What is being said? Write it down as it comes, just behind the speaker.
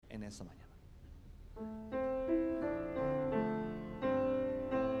esta mañana.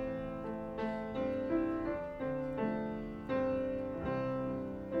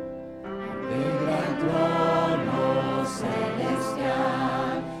 El gran trono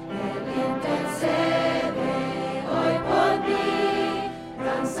celestial, Él intercede hoy por mí,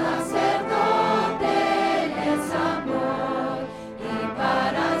 gran sacerdote es amor y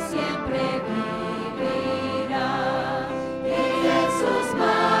para siempre vivirá. Y en sus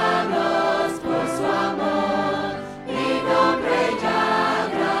manos por su amor mi nombre ya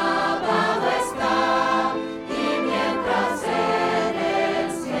grabado está, y mientras en el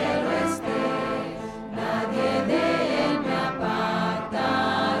cielo esté, nadie de él me apartará,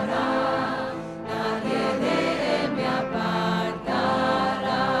 nadie de él me apartará.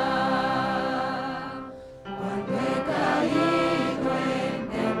 Cuando he caído en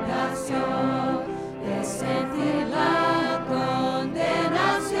tentación de sentir la condenación,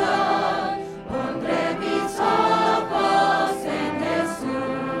 pondré mis ojos en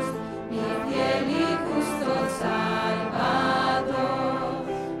Jesús, mi fiel y justo Salvador,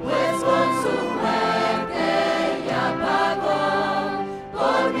 pues con su muerte ya pagó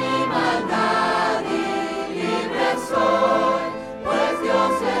por mi maldad y libre soy, pues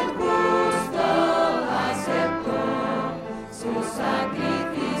Dios el justo aceptó su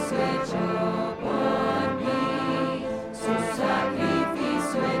sacrificio hecho por mí, su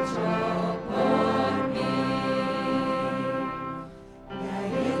sacrificio hecho por mí. Y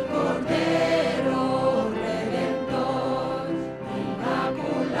ahí el Cordero Redentor,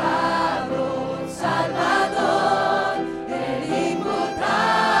 inmaculado Salvador, el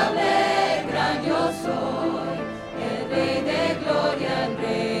inmutable gran yo soy, el Rey de gloria, el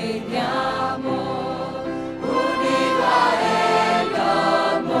Rey de amor. Unido a él yo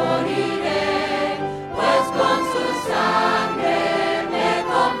moriré, pues con su sangre me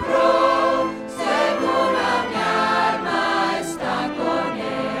compró, segura mi alma está con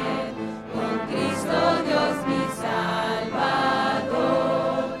él, con Cristo Dios mi Salvador,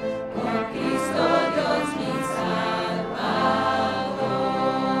 con Cristo Dios mi Salvador.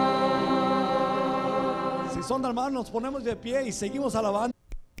 Si son hermanos, nos ponemos de pie y seguimos alabando.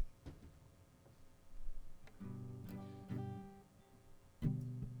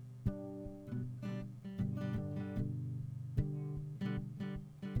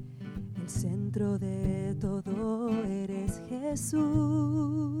 El centro de todo eres Jesús.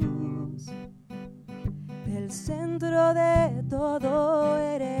 El centro de todo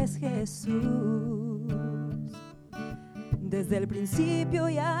eres Jesús. Desde el principio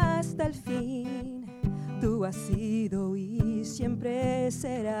y hasta el fin, tú has sido y siempre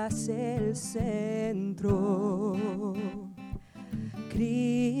serás el centro.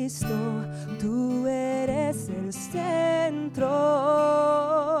 Cristo, tú eres el centro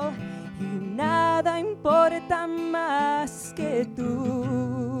y nada importa más que tú.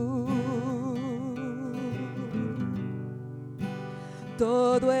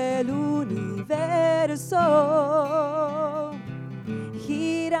 Todo el universo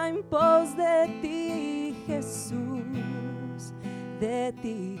gira en pos de ti, Jesús, de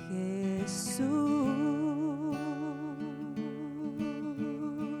ti, Jesús.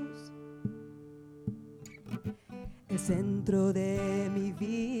 El centro de mi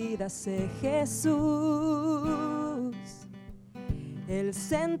vida sé Jesús. El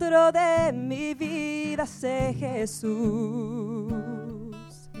centro de mi vida sé Jesús.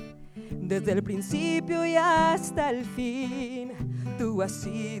 Desde el principio y hasta el fin, tú has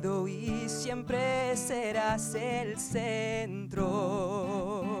sido y siempre serás el centro.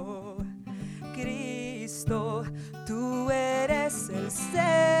 Cristo, tú eres el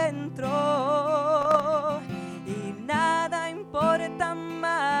centro y nada importa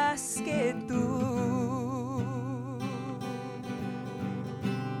más que tú.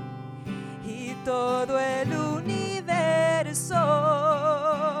 Y todo el universo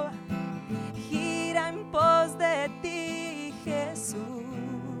gira en pos de ti,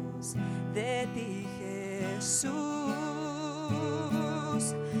 Jesús, de ti, Jesús.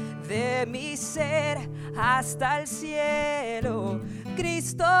 De mi ser hasta el cielo,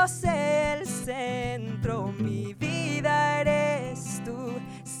 Cristo es el centro. Mi vida eres tú,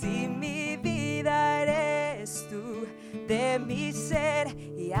 sí, mi vida eres tú. De mi ser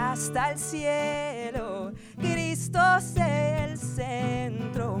y hasta el cielo, Cristo es el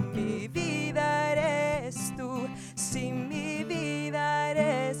centro. Mi vida eres tú, sí, mi vida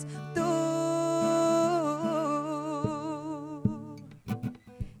eres tú.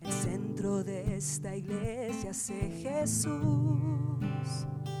 El centro de esta iglesia sé Jesús.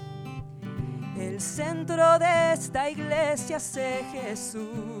 El el centro de esta iglesia sé Jesús.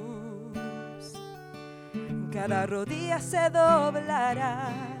 Cada rodilla se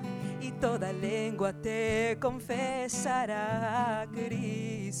doblará y toda lengua te confesará.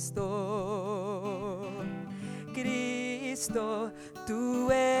 Cristo, Cristo,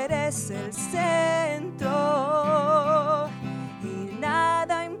 tú eres el centro y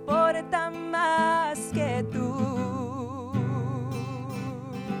nada importa más que tú.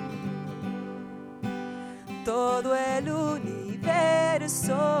 Todo el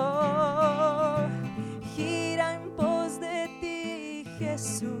universo gira en pos de ti,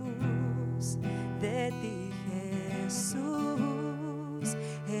 Jesús, de ti, Jesús,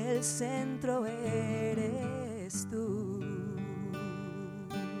 el centro eres tú.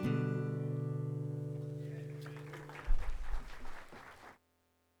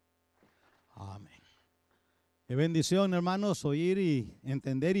 Amén. Qué bendición, hermanos, oír y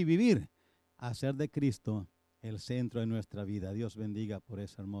entender y vivir, hacer de Cristo el centro de nuestra vida. Dios bendiga por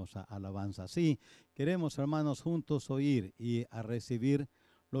esa hermosa alabanza. Sí, queremos, hermanos, juntos oír y a recibir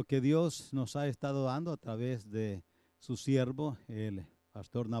lo que Dios nos ha estado dando a través de su siervo, el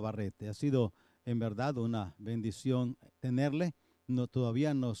pastor Navarrete. Ha sido en verdad una bendición tenerle.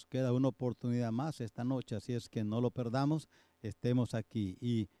 Todavía nos queda una oportunidad más esta noche, así es que no lo perdamos. Estemos aquí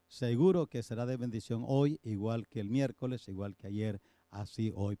y seguro que será de bendición hoy, igual que el miércoles, igual que ayer,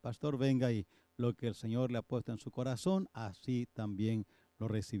 así hoy. Pastor, venga y lo que el Señor le ha puesto en su corazón, así también lo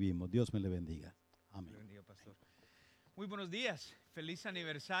recibimos. Dios me le bendiga. Amén. Bendiga, pastor. Muy buenos días. Feliz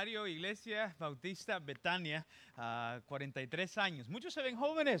aniversario, Iglesia Bautista Betania, 43 años. Muchos se ven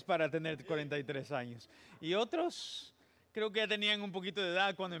jóvenes para tener 43 años y otros creo que ya tenían un poquito de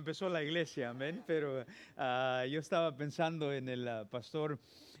edad cuando empezó la iglesia, amén. Pero yo estaba pensando en el pastor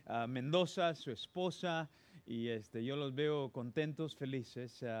Mendoza, su esposa, y yo los veo contentos,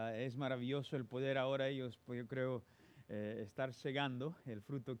 felices. Es maravilloso el poder ahora ellos, pues yo creo, estar segando el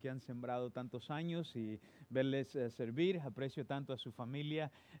fruto que han sembrado tantos años y verles servir. Aprecio tanto a su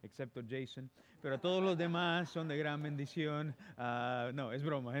familia, excepto Jason, pero todos los demás son de gran bendición. No, es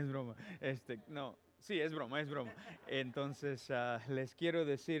broma, es broma. No. Sí, es broma, es broma. Entonces, les quiero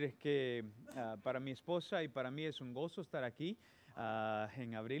decir que para mi esposa y para mí es un gozo estar aquí.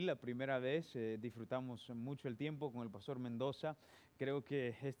 En abril, la primera vez, disfrutamos mucho el tiempo con el pastor Mendoza. Creo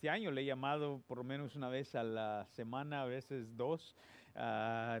que este año le he llamado por lo menos una vez a la semana, a veces dos,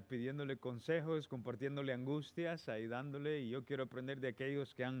 pidiéndole consejos, compartiéndole angustias, ayudándole. Y yo quiero aprender de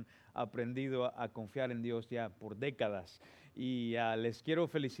aquellos que han aprendido a confiar en Dios ya por décadas. Y les quiero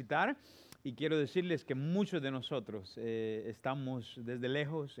felicitar. Y quiero decirles que muchos de nosotros estamos desde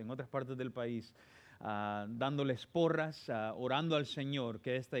lejos, en otras partes del país, dándoles porras, orando al Señor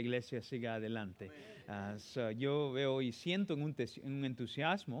que esta iglesia siga adelante. Yo veo y siento un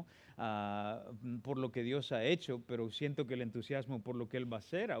entusiasmo por lo que Dios ha hecho, pero siento que el entusiasmo por lo que Él va a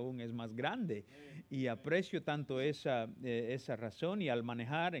hacer aún es más grande. Y aprecio tanto esa razón, y al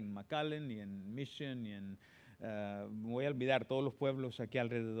manejar en McAllen y en Mission y en... voy a olvidar todos los pueblos aquí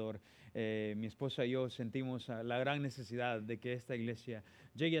alrededor. Mi esposa y yo sentimos la gran necesidad de que esta iglesia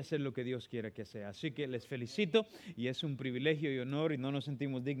llegue a ser lo que Dios quiera que sea. Así que les felicito y es un privilegio y honor, y no nos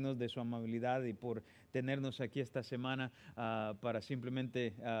sentimos dignos de su amabilidad y por tenernos aquí esta semana para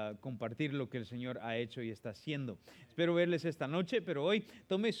simplemente compartir lo que el Señor ha hecho y está haciendo. Espero verles esta noche, pero hoy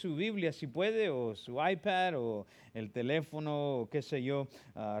tome su Biblia si puede, o su iPad, o el teléfono, o qué sé yo,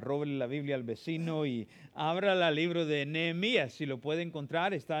 róbele la Biblia al vecino y abra el libro de Nehemías. Si lo puede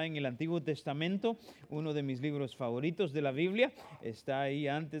encontrar, está en el Antiguo Testamento, uno de mis libros favoritos de la Biblia. Está ahí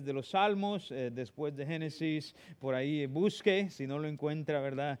antes de los Salmos, después de Génesis, por ahí busque. Si no lo encuentra,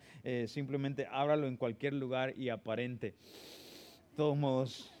 ¿verdad? Simplemente ábralo en cualquier lugar y aparente. De todos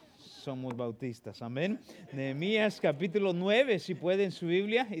modos, somos bautistas, amén. Nehemías capítulo 9, si puede en su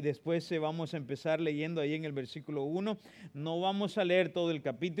Biblia, y después vamos a empezar leyendo ahí en el versículo 1. No vamos a leer todo el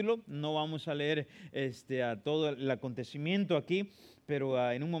capítulo, no vamos a leer todo el acontecimiento aquí,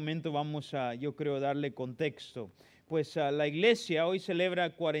 pero en un momento vamos a, yo creo, darle contexto. Pues la iglesia hoy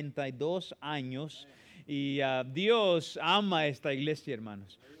celebra 42 años y Dios ama a esta iglesia,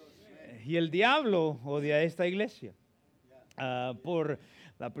 hermanos. Y el diablo odia a esta iglesia por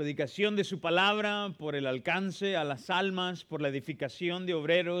la predicación de su palabra, por el alcance a las almas, por la edificación de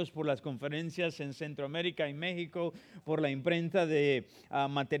obreros, por las conferencias en Centroamérica y México, por la imprenta de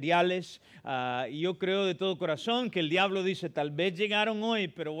materiales. Y yo creo de todo corazón que el diablo dice, tal vez llegaron hoy,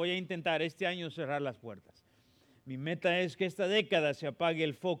 pero voy a intentar este año cerrar las puertas. Mi meta es que esta década se apague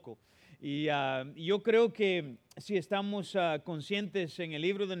el foco. Y yo creo que si estamos conscientes en el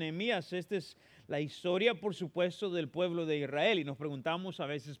libro de Nehemías, esta es la historia, por supuesto, del pueblo de Israel. Y nos preguntamos a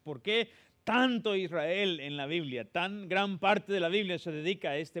veces por qué tanto Israel en la Biblia, tan gran parte de la Biblia se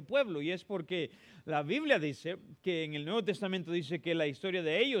dedica a este pueblo, y es porque la Biblia dice que en el Nuevo Testamento dice que la historia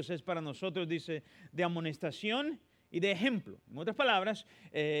de ellos es para nosotros, dice, de amonestación y de ejemplo. En otras palabras,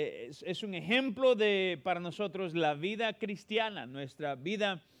 es un ejemplo para nosotros la vida cristiana, nuestra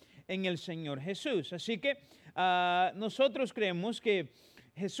vida en el Señor Jesús. Así que nosotros creemos que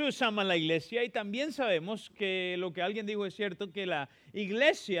Jesús ama a la iglesia, y también sabemos que lo que alguien dijo es cierto, que la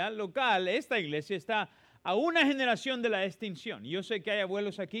iglesia local, esta iglesia, está a una generación de la extinción. Yo sé que hay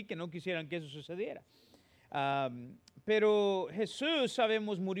abuelos aquí que no quisieran que eso sucediera. Pero Jesús,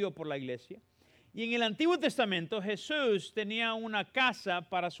 sabemos, murió por la iglesia. Y en el Antiguo Testamento Jesús tenía una casa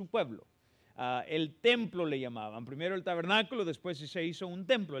para su pueblo. El templo le llamaban. Primero el tabernáculo, después se hizo un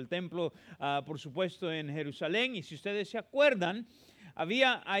templo. El templo, por supuesto, en Jerusalén. Y si ustedes se acuerdan,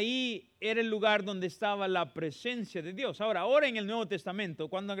 era el lugar donde estaba la presencia de Dios. Ahora en el Nuevo Testamento,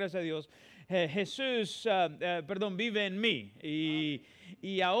 cuando gracias a Dios, Jesús, vive en mí.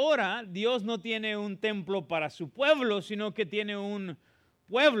 Y ahora Dios no tiene un templo para su pueblo, sino que tiene un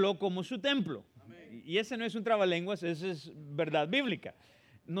pueblo como su templo. Amén. Y ese no es un trabalenguas, esa es verdad bíblica.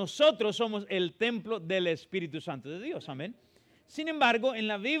 Nosotros somos el templo del Espíritu Santo de Dios. Amén. Sin embargo, en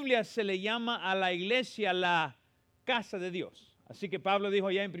la Biblia se le llama a la iglesia la casa de Dios. Así que Pablo dijo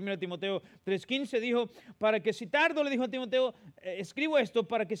allá en 1 Timoteo 3:15, dijo, le dijo a Timoteo, escribo esto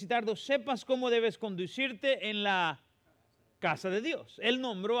para que si tardo sepas cómo debes conducirte en la casa de Dios. Él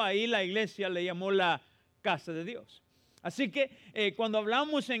nombró ahí la iglesia, le llamó la casa de Dios. Así que cuando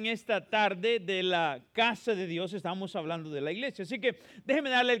hablamos en esta tarde de la casa de Dios, estamos hablando de la iglesia. Así que déjeme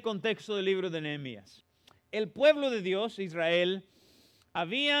darle el contexto del libro de Nehemías. El pueblo de Dios, Israel,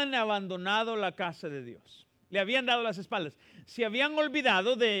 habían abandonado la casa de Dios. Le habían dado las espaldas. Se habían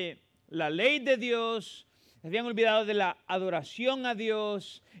olvidado de la ley de Dios, se habían olvidado de la adoración a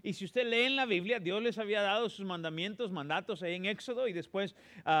Dios. Y si usted lee en la Biblia, Dios les había dado sus mandatos ahí en Éxodo, y después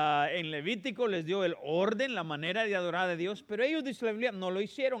en Levítico les dio el orden, la manera de adorar a Dios. Pero ellos, dice la Biblia, no lo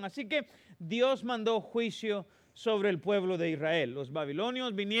hicieron. Así que Dios mandó juicio sobre el pueblo de Israel. Los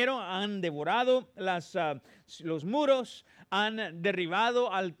babilonios vinieron, han devorado los muros, han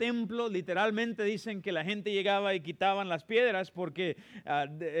derribado al templo. Literalmente dicen que la gente llegaba y quitaban las piedras porque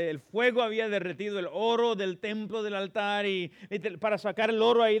el fuego había derretido el oro del templo, del altar, y para sacar el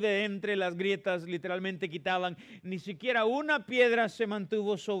oro ahí de entre las grietas literalmente quitaban. Ni siquiera una piedra se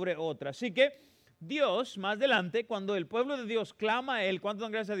mantuvo sobre otra. Así que Dios, más adelante, cuando el pueblo de Dios clama a Él, cuando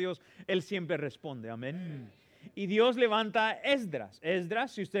dan gracias a Dios, Él siempre responde. Amén. Y Dios levanta a Esdras.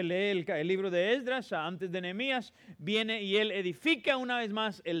 Esdras, si usted lee el libro de Esdras, antes de Nehemías, viene y él edifica una vez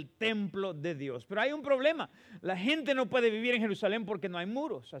más el templo de Dios. Pero hay un problema. La gente no puede vivir en Jerusalén porque no hay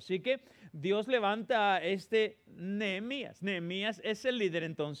muros. Así que Dios levanta a Nehemías. Nehemías es el líder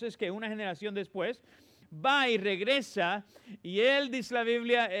entonces que una generación después va y regresa, y él, dice la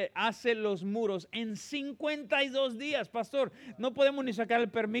Biblia, hace los muros en 52 días. Pastor, no podemos ni sacar el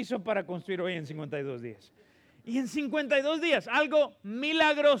permiso para construir hoy en 52 días. Y en 52 días, algo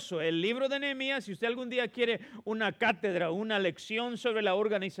milagroso. El libro de Nehemías, si usted algún día quiere una cátedra, una lección sobre la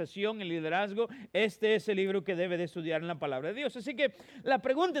organización, el liderazgo, este es el libro que debe de estudiar en la palabra de Dios. Así que la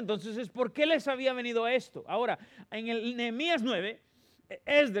pregunta entonces es, ¿por qué les había venido esto? Ahora, en el Nehemías 9,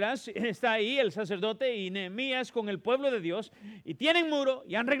 Esdras está ahí, el sacerdote, y Nehemías con el pueblo de Dios, y tienen muro,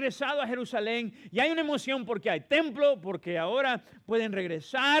 y han regresado a Jerusalén, y hay una emoción porque hay templo, porque ahora pueden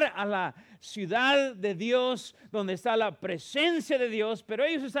regresar a la ciudad de Dios, donde está la presencia de Dios. Pero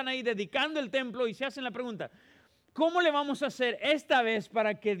ellos están ahí dedicando el templo y se hacen la pregunta, ¿cómo le vamos a hacer esta vez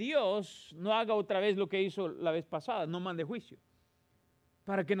para que Dios no haga otra vez lo que hizo la vez pasada, no mande juicio,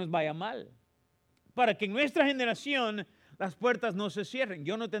 para que nos vaya mal, para que en nuestra generación las puertas no se cierren?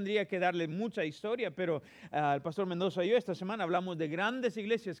 Yo no tendría que darle mucha historia, pero el pastor Mendoza y yo esta semana hablamos de grandes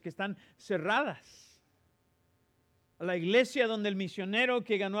iglesias que están cerradas. La iglesia donde el misionero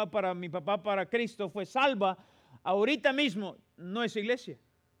que ganó para mi papá para Cristo fue salva, ahorita mismo no es iglesia.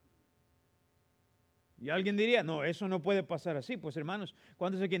 Y alguien diría, no, eso no puede pasar así. Pues hermanos,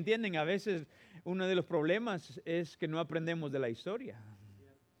 ¿cuántos aquí entienden? A veces uno de los problemas es que no aprendemos de la historia.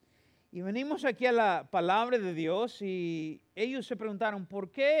 Y venimos aquí a la palabra de Dios, y ellos se preguntaron, ¿por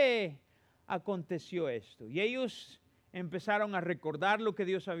qué aconteció esto? Y ellos empezaron a recordar lo que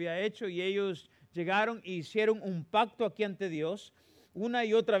Dios había hecho, y ellos llegaron e hicieron un pacto aquí ante Dios. Una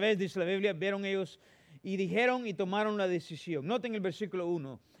y otra vez, dice la Biblia, vieron ellos y dijeron y tomaron la decisión. Noten el versículo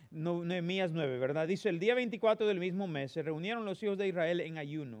 1, Nehemías 9, ¿verdad? Dice, el día 24 del mismo mes se reunieron los hijos de Israel en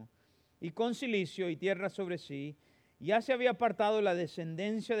ayuno y con cilicio y tierra sobre sí. Ya se había apartado la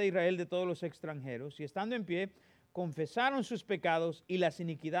descendencia de Israel de todos los extranjeros, y estando en pie, confesaron sus pecados y las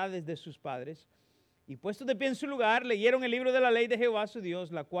iniquidades de sus padres, y puestos de pie en su lugar, leyeron el libro de la ley de Jehová su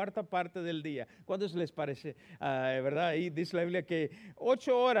Dios, la cuarta parte del día. ¿Cuántos les parece? ¿Verdad? Ahí dice la Biblia que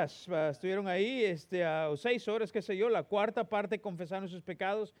 8 horas estuvieron ahí, o 6 horas, qué sé yo, la cuarta parte confesaron sus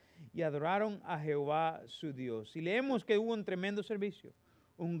pecados y adoraron a Jehová su Dios. Y leemos que hubo un tremendo servicio,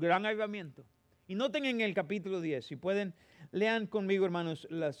 un gran avivamiento. Y noten en el capítulo 10, si pueden, lean conmigo, hermanos,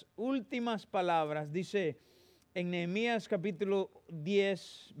 las últimas palabras. Dice en Nehemías capítulo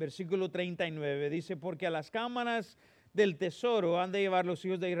 10, versículo 39, dice, porque a las cámaras del tesoro han de llevar los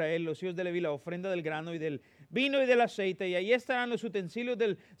hijos de Israel, los hijos de Leví, la ofrenda del grano y del vino y del aceite, y ahí estarán los utensilios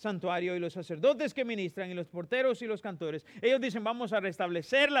del santuario y los sacerdotes que ministran y los porteros y los cantores. Ellos dicen, vamos a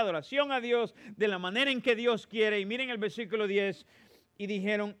restablecer la adoración a Dios de la manera en que Dios quiere. Y miren el versículo 10, y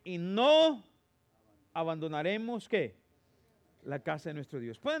dijeron, y no abandonaremos, ¿qué? La casa de nuestro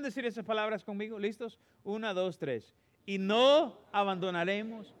Dios. ¿Pueden decir esas palabras conmigo? ¿Listos? 1, 2, 3. Y no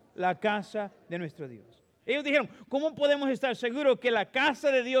abandonaremos la casa de nuestro Dios. Ellos dijeron, ¿cómo podemos estar seguros que la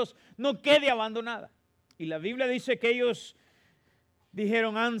casa de Dios no quede abandonada? Y la Biblia dice que ellos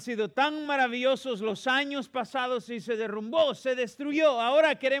dijeron, han sido tan maravillosos los años pasados y se derrumbó, se destruyó.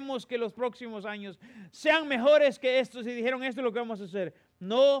 Ahora queremos que los próximos años sean mejores que estos. Y dijeron, esto es lo que vamos a hacer.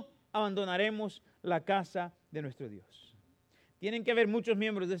 No abandonaremos la casa de nuestro Dios. Tienen que haber muchos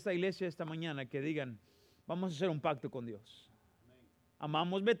miembros de esta iglesia esta mañana que digan, vamos a hacer un pacto con Dios.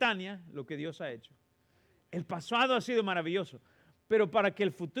 Amamos Betania, lo que Dios ha hecho. El pasado ha sido maravilloso, pero para que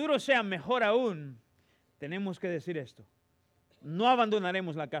el futuro sea mejor aún, tenemos que decir esto. No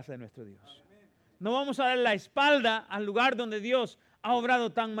abandonaremos la casa de nuestro Dios. No vamos a dar la espalda al lugar donde Dios ha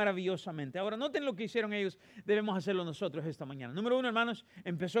obrado tan maravillosamente. Ahora, noten lo que hicieron ellos, debemos hacerlo nosotros esta mañana. Número 1, hermanos,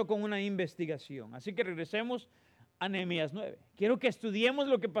 empezó con una investigación. Así que regresemos a Nehemías 9. Quiero que estudiemos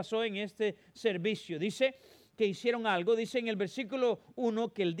lo que pasó en este servicio. Dice que hicieron algo, dice en el versículo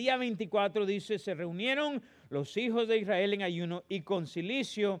 1 que el día 24, dice, se reunieron los hijos de Israel en ayuno y con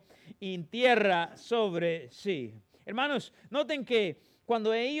cilicio y tierra sobre sí. Hermanos, noten que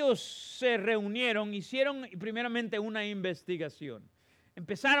cuando ellos se reunieron, hicieron primeramente una investigación.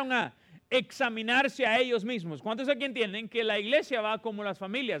 Empezaron a examinarse a ellos mismos. ¿Cuántos aquí entienden que la iglesia va como las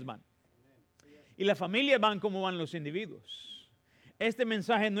familias van? Y las familias van como van los individuos. Este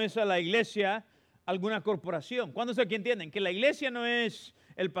mensaje no es a la iglesia, alguna corporación. ¿Cuántos aquí entienden que la iglesia no es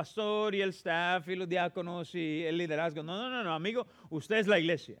el pastor y el staff y los diáconos y el liderazgo? No, amigo, usted es la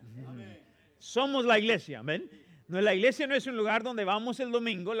iglesia. Amén. Somos la iglesia, amén. No, la iglesia no es un lugar donde vamos el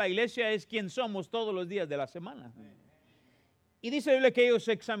domingo, la iglesia es quien somos todos los días de la semana. Y dice la Biblia que ellos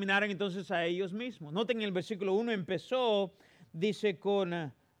se examinaran entonces a ellos mismos. Noten en el versículo 1 empezó, dice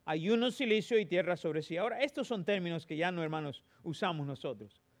con ayuno, cilicio y tierra sobre sí. Ahora, estos son términos que ya no, hermanos, usamos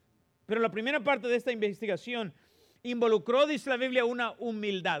nosotros. Pero la primera parte de esta investigación involucró, dice la Biblia, una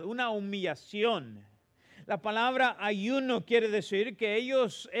humildad, una humillación. La palabra ayuno quiere decir que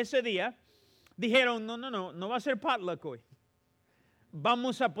ellos ese día dijeron, no va a ser potluck hoy.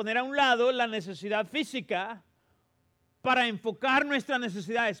 Vamos a poner a un lado la necesidad física para enfocar nuestra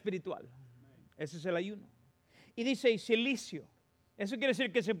necesidad espiritual. Ese es el ayuno. Y dice cilicio. Eso quiere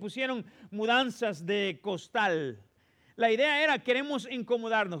decir que se pusieron mudanzas de costal. La idea era, queremos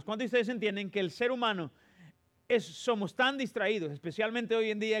incomodarnos. ¿Cuántos de ustedes entienden que el ser humano somos tan distraídos, especialmente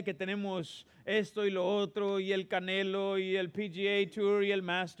hoy en día que tenemos esto y lo otro, y el Canelo, y el PGA Tour, y el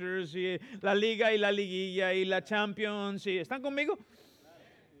Masters, y la Liga y la Liguilla, y la Champions, y ¿están conmigo?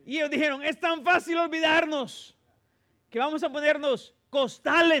 Y ellos dijeron, es tan fácil olvidarnos, que vamos a ponernos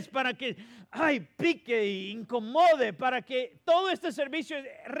costales para que, pique e incomode, para que todo este servicio,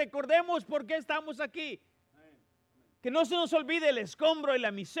 recordemos por qué estamos aquí. Que no se nos olvide el escombro y la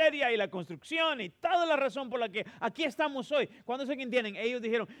miseria y la construcción y toda la razón por la que aquí estamos hoy. ¿Cuántos se entienden? Ellos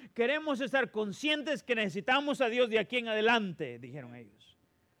dijeron, queremos estar conscientes que necesitamos a Dios de aquí en adelante, dijeron ellos.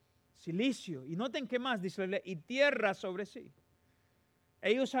 Cilicio. Y noten qué más, dice la Biblia, y tierra sobre sí.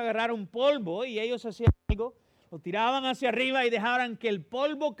 Ellos agarraron polvo y ellos hacían algo, lo tiraban hacia arriba y dejaban que el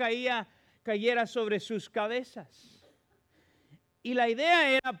polvo cayera sobre sus cabezas. Y la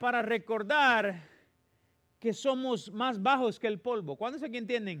idea era para recordar que somos más bajos que el polvo. ¿Cuántos aquí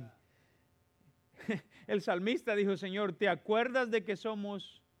entienden? El salmista dijo, Señor, ¿te acuerdas de que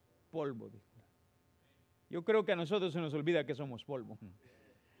somos polvo? Yo creo que a nosotros se nos olvida que somos polvo.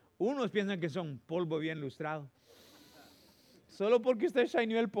 Unos piensan que son polvo bien lustrado. Solo porque usted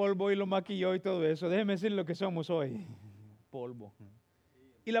shineó el polvo y lo maquilló y todo eso, déjeme decir lo que somos hoy. Polvo.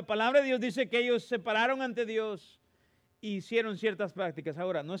 Y la palabra de Dios dice que ellos se pararon ante Dios e hicieron ciertas prácticas.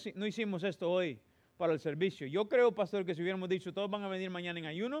 Ahora, no hicimos esto hoy para el servicio. Yo creo, pastor, que si hubiéramos dicho, todos van a venir mañana en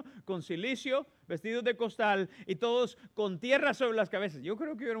ayuno, con cilicio, vestidos de costal y todos con tierra sobre las cabezas, yo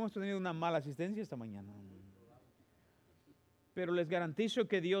creo que hubiéramos tenido una mala asistencia esta mañana. Pero les garantizo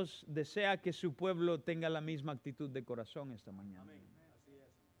que Dios desea que su pueblo tenga la misma actitud de corazón esta mañana.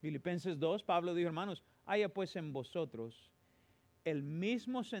 Filipenses 2, Pablo dijo, hermanos, haya pues en vosotros el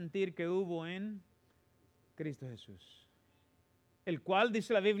mismo sentir que hubo en Cristo Jesús, el cual,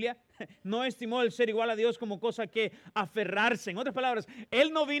 dice la Biblia, no estimó el ser igual a Dios como cosa que aferrarse. En otras palabras,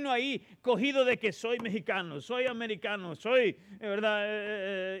 Él no vino ahí cogido de que soy mexicano, soy americano, soy,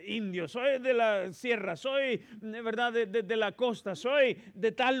 ¿verdad? Indio, soy de la sierra, soy, ¿verdad? De la costa, soy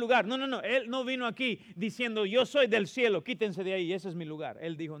de tal lugar. No, no, no, Él no vino aquí diciendo, yo soy del cielo, quítense de ahí, ese es mi lugar.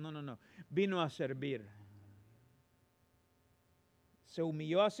 Él dijo, no, no, no, vino a servir. Se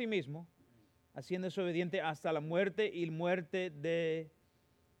humilló a sí mismo, haciéndose obediente hasta la muerte y muerte de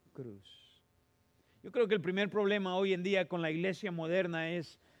cruz. Yo creo que el primer problema hoy en día con la iglesia moderna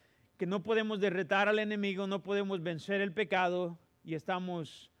es que no podemos derrotar al enemigo, no podemos vencer el pecado y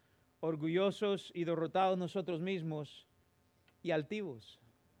estamos orgullosos y derrotados nosotros mismos y altivos.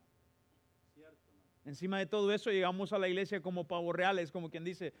 Encima de todo eso llegamos a la iglesia como pavos reales, como quien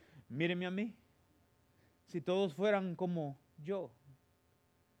dice, mírenme a mí, si todos fueran como yo.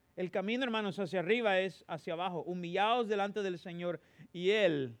 El camino, hermanos, hacia arriba es hacia abajo. Humillaos delante del Señor y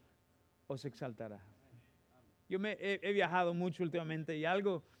Él os exaltará. Yo he viajado mucho últimamente y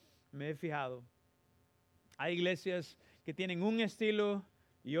algo me he fijado. Hay iglesias que tienen un estilo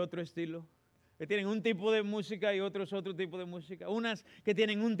y otro estilo, que tienen un tipo de música y otros otro tipo de música. Unas que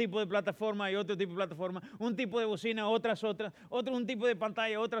tienen un tipo de plataforma y otro tipo de plataforma. Un tipo de bocina, otras. Otro un tipo de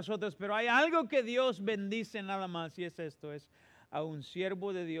pantalla, otras. Pero hay algo que Dios bendice nada más y es esto, es a un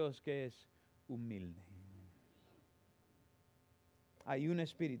siervo de Dios que es humilde. Hay un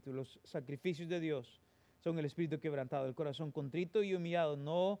espíritu, los sacrificios de Dios son el espíritu quebrantado, el corazón contrito y humillado,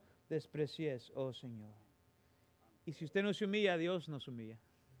 no desprecies, oh Señor. Y si usted no se humilla, Dios nos humilla.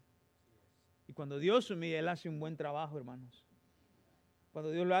 Y cuando Dios humilla, Él hace un buen trabajo, hermanos.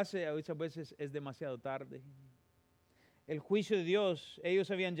 Cuando Dios lo hace, muchas veces es demasiado tarde. El juicio de Dios, ellos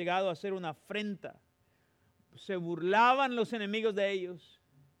habían llegado a ser una afrenta. Se burlaban los enemigos de ellos.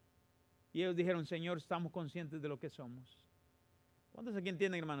 Y ellos dijeron, Señor, estamos conscientes de lo que somos. ¿Cuántos aquí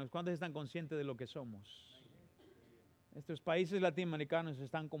entienden, hermanos? ¿Cuántos están conscientes de lo que somos? Estos países latinoamericanos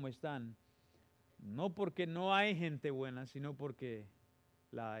están como están. No porque no hay gente buena, sino porque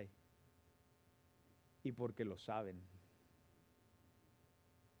la hay. Y porque lo saben.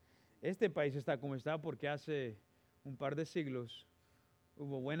 Este país está como está porque hace un par de siglos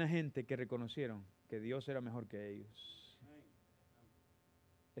hubo buena gente que reconocieron que Dios era mejor que ellos.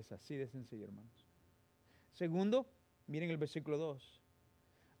 Es así de sencillo, hermanos. Segundo, miren el versículo 2.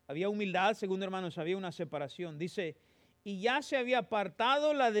 Había humildad, segundo, hermanos, había una separación. Dice, y ya se había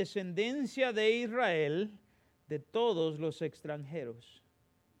apartado la descendencia de Israel de todos los extranjeros.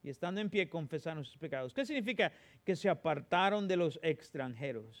 Y estando en pie confesaron sus pecados. ¿Qué significa que se apartaron de los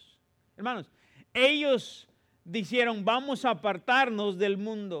extranjeros? Hermanos, ellos dijeron, vamos a apartarnos del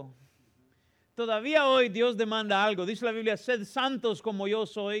mundo. Todavía hoy Dios demanda algo. Dice la Biblia, sed santos como yo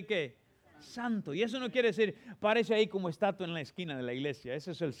soy, ¿qué? Santo. Y eso no quiere decir, parece ahí como estatua en la esquina de la iglesia.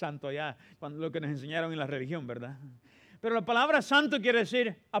 Ese es el santo allá, lo que nos enseñaron en la religión, ¿verdad? Pero la palabra santo quiere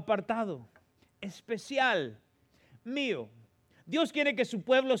decir apartado, especial, mío. Dios quiere que su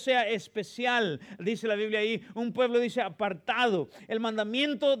pueblo sea especial, dice la Biblia ahí, un pueblo dice apartado. El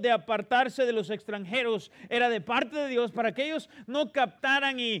mandamiento de apartarse de los extranjeros era de parte de Dios para que ellos no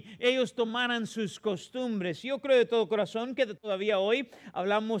captaran y ellos tomaran sus costumbres. Yo creo de todo corazón que todavía hoy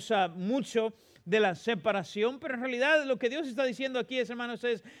hablamos mucho de la separación, pero en realidad lo que Dios está diciendo aquí, hermanos,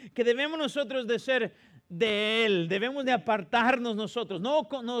 es que debemos nosotros de ser de Él, debemos de apartarnos nosotros. No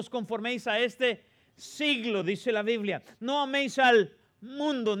nos conforméis a este siglo, dice la Biblia. No améis al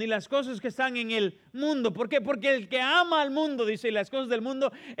mundo ni las cosas que están en el mundo. ¿Por qué? Porque el que ama al mundo, dice, y las cosas del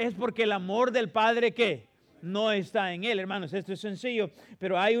mundo, es porque el amor del Padre, ¿qué? No está en él, hermanos. Esto es sencillo,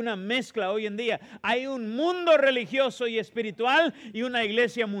 pero hay una mezcla hoy en día. Hay un mundo religioso y espiritual y una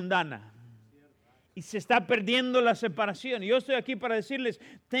iglesia mundana. Y se está perdiendo la separación. Y yo estoy aquí para decirles,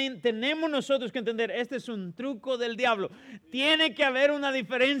 tenemos nosotros que entender, este es un truco del diablo. Tiene que haber una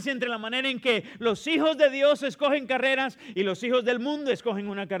diferencia entre la manera en que los hijos de Dios escogen carreras y los hijos del mundo escogen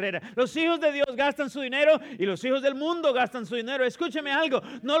una carrera. Los hijos de Dios gastan su dinero y los hijos del mundo gastan su dinero. Escúcheme algo,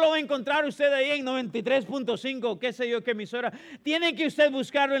 no lo va a encontrar usted ahí en 93.5, qué sé yo, qué emisora. Tiene que usted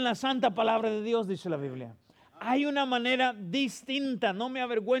buscarlo en la santa palabra de Dios, dice la Biblia. Hay una manera distinta. No me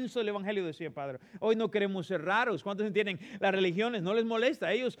avergüenzo del evangelio, decía Padre. Hoy no queremos ser raros. ¿Cuántos entienden? Las religiones no les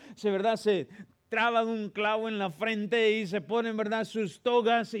molesta. Ellos, de verdad, se traban un clavo en la frente y se ponen, ¿verdad?, sus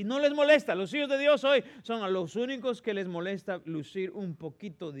togas y no les molesta. Los hijos de Dios hoy son a los únicos que les molesta lucir un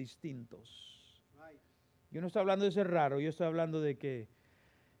poquito distintos. Yo no estoy hablando de ser raro, yo estoy hablando de que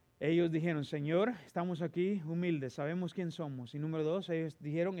ellos dijeron, Señor, estamos aquí humildes, sabemos quién somos. Y número 2, ellos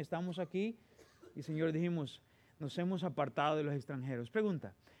dijeron, estamos aquí. Y Señor, dijimos, nos hemos apartado de los extranjeros.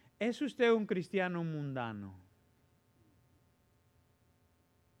 Pregunta, ¿es usted un cristiano mundano?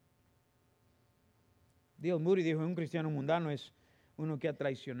 Dios Moody dijo, un cristiano mundano es uno que ha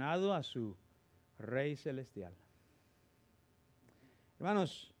traicionado a su Rey Celestial.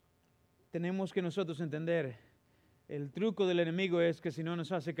 Hermanos, tenemos que nosotros entender, el truco del enemigo es que si no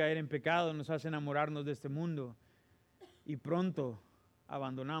nos hace caer en pecado, nos hace enamorarnos de este mundo y pronto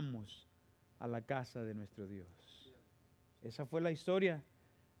abandonamos a la casa de nuestro Dios. Esa fue la historia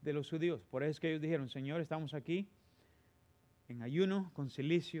de los judíos. Por eso es que ellos dijeron, Señor, estamos aquí en ayuno, con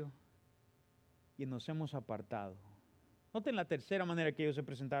cilicio, y nos hemos apartado. Noten la tercera manera que ellos se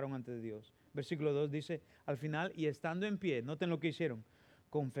presentaron ante Dios. Versículo 2 dice, al final, y estando en pie, noten lo que hicieron.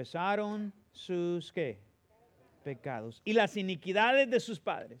 Confesaron sus, ¿qué? Pecados y las iniquidades de sus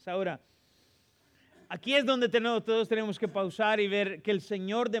padres. Ahora, aquí es donde todos tenemos que pausar y ver que el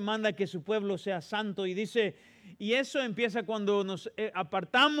Señor demanda que su pueblo sea santo. Y dice, y eso empieza cuando nos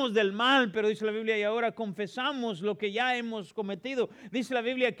apartamos del mal, pero dice la Biblia, y ahora confesamos lo que ya hemos cometido. Dice la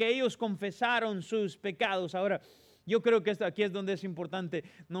Biblia que ellos confesaron sus pecados. Ahora, yo creo que aquí es donde es importante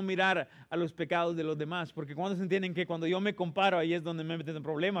no mirar a los pecados de los demás, porque cuando se entienden que cuando yo me comparo, ahí es donde me meten en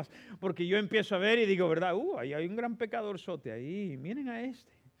problemas, porque yo empiezo a ver y digo, ¿verdad? Ahí hay un gran pecador sote ahí, miren a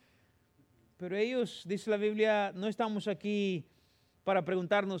este. Pero ellos, dice la Biblia, no estamos aquí para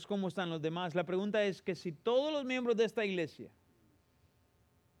preguntarnos cómo están los demás. La pregunta es que si todos los miembros de esta iglesia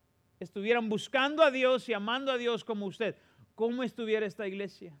estuvieran buscando a Dios y amando a Dios como usted, ¿cómo estuviera esta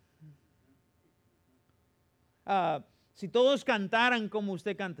iglesia? Si todos cantaran como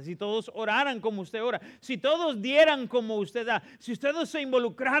usted canta, si todos oraran como usted ora, si todos dieran como usted da, si ustedes se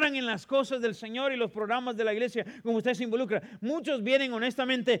involucraran en las cosas del Señor y los programas de la iglesia como usted se involucra. Muchos vienen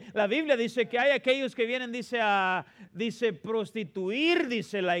honestamente, la Biblia dice que hay aquellos que vienen, dice prostituir,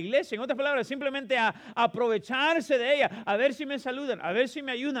 dice la iglesia. En otras palabras, simplemente a aprovecharse de ella, a ver si me saludan, a ver si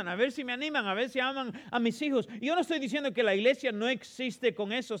me ayudan, a ver si me animan, a ver si aman a mis hijos. Y yo no estoy diciendo que la iglesia no existe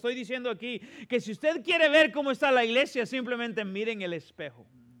con eso, estoy diciendo aquí que si usted quiere ver cómo está la iglesia, simplemente miren el espejo.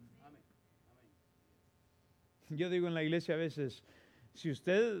 Yo digo en la iglesia a veces, si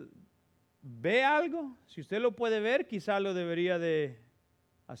usted ve algo, si usted lo puede ver, quizá lo debería de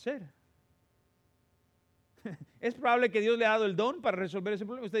hacer. Es probable que Dios le ha dado el don para resolver ese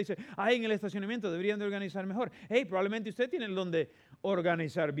problema. Usted dice, en el estacionamiento deberían de organizar mejor. Probablemente usted tiene el don de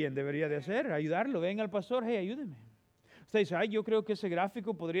organizar bien, debería de hacer, ayudarlo. Venga al pastor, ayúdeme. Usted dice, yo creo que ese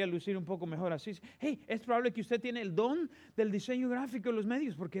gráfico podría lucir un poco mejor así. Es probable que usted tiene el don del diseño gráfico en los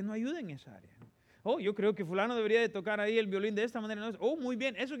medios, ¿por qué no ayuda en esa área? Yo creo que fulano debería de tocar ahí el violín de esta manera. Muy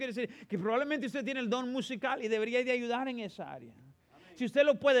bien, eso quiere decir que probablemente usted tiene el don musical y debería de ayudar en esa área. Amén. Si usted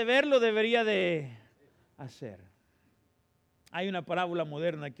lo puede ver, lo debería de hacer. Hay una parábola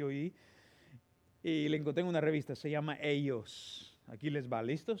moderna que oí y la encontré en una revista, se llama Ellos. Aquí les va,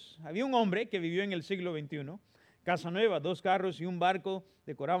 ¿listos? Había un hombre que vivió en el siglo XXI. Casa nueva, 2 carros y un barco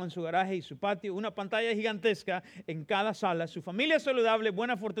decoraban su garaje y su patio, una pantalla gigantesca en cada sala, su familia saludable,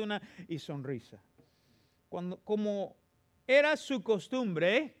 buena fortuna y sonrisa. Como era su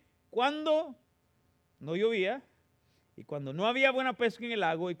costumbre, cuando no llovía y cuando no había buena pesca en el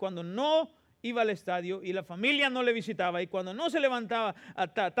lago y cuando no iba al estadio y la familia no le visitaba y cuando no se levantaba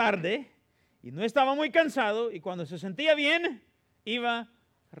tarde y no estaba muy cansado y cuando se sentía bien, iba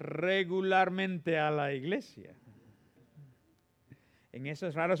regularmente a la iglesia. En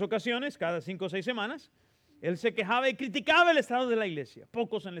esas raras ocasiones, cada 5 o 6 semanas, él se quejaba y criticaba el estado de la iglesia.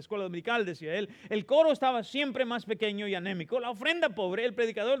 Pocos en la escuela dominical, decía él. El coro estaba siempre más pequeño y anémico. La ofrenda pobre, el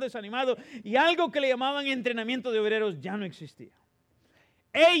predicador desanimado y algo que le llamaban entrenamiento de obreros ya no existía.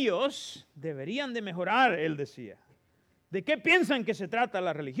 Ellos deberían de mejorar, él decía. ¿De qué piensan que se trata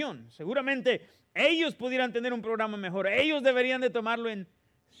la religión? Seguramente ellos pudieran tener un programa mejor. Ellos deberían de tomarlo en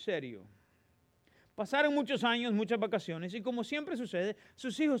serio. Pasaron muchos años, muchas vacaciones y como siempre sucede,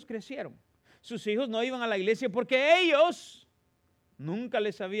 sus hijos crecieron. Sus hijos no iban a la iglesia porque ellos nunca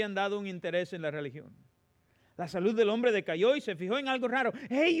les habían dado un interés en la religión. La salud del hombre decayó y se fijó en algo raro.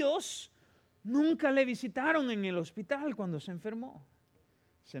 Ellos nunca le visitaron en el hospital cuando se enfermó.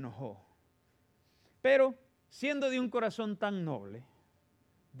 Se enojó. Pero siendo de un corazón tan noble,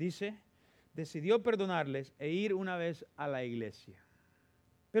 dice, decidió perdonarles e ir una vez a la iglesia.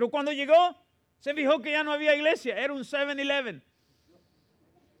 Pero cuando llegó, se fijó que ya no había iglesia, era un 7-Eleven.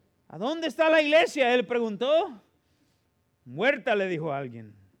 ¿A dónde está la iglesia? Él preguntó. Muerta, le dijo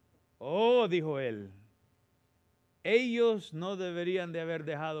alguien. Oh, dijo él. Ellos no deberían de haber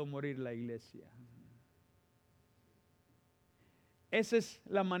dejado morir la iglesia. Esa es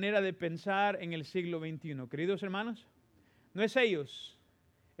la manera de pensar en el siglo XXI. Queridos hermanos, no es ellos,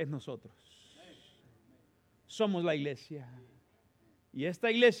 es nosotros. Somos la iglesia. Y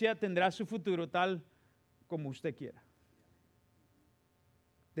esta iglesia tendrá su futuro tal como usted quiera.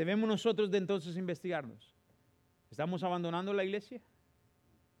 Debemos nosotros de entonces investigarnos. ¿Estamos abandonando la iglesia?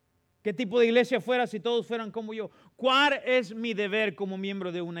 ¿Qué tipo de iglesia fuera si todos fueran como yo? ¿Cuál es mi deber como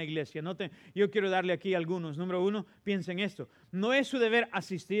miembro de una iglesia? Yo quiero darle aquí algunos. Número uno, piensen esto. ¿No es su deber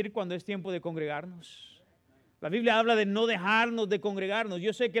asistir cuando es tiempo de congregarnos? La Biblia habla de no dejarnos de congregarnos.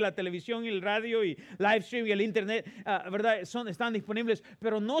 Yo sé que la televisión y el radio y live stream y el internet, ¿verdad? Están disponibles,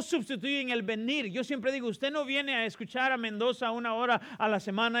 pero no sustituyen el venir. Yo siempre digo, usted no viene a escuchar a Mendoza 1 hora a la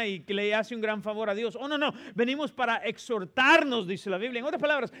semana y que le hace un gran favor a Dios. Oh, no. Venimos para exhortarnos, dice la Biblia. En otras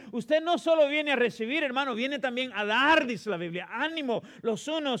palabras, usted no solo viene a recibir, hermano, viene también a dar, dice la Biblia. Ánimo los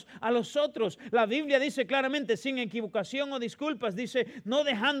unos a los otros. La Biblia dice claramente, sin equivocación o disculpas, dice, no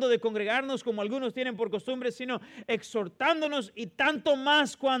dejando de congregarnos como algunos tienen por costumbre, sino exhortándonos, y tanto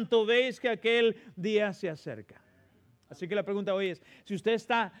más cuanto veis que aquel día se acerca. Así que la pregunta hoy es, si usted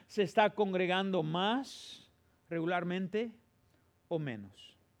se está congregando más regularmente o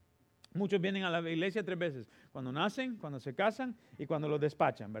menos. Muchos vienen a la iglesia 3 veces, cuando nacen, cuando se casan y cuando los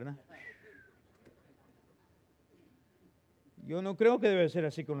despachan, ¿verdad? Yo no creo que debe ser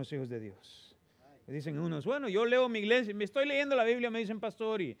así con los hijos de Dios. Dicen unos, bueno, yo leo mi iglesia, me estoy leyendo la Biblia, me dicen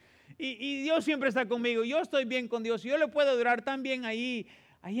pastor, y Dios siempre está conmigo, yo estoy bien con Dios, y yo le puedo durar tan bien ahí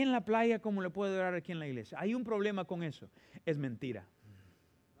en la playa como le puedo durar aquí en la iglesia. Hay un problema con eso, es mentira.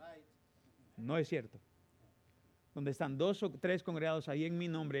 No es cierto. Donde están 2 o 3 congregados ahí en mi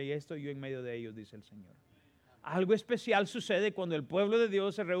nombre, y estoy yo en medio de ellos, dice el Señor. Algo especial sucede cuando el pueblo de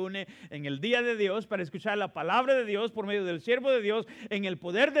Dios se reúne en el día de Dios para escuchar la palabra de Dios por medio del siervo de Dios, en el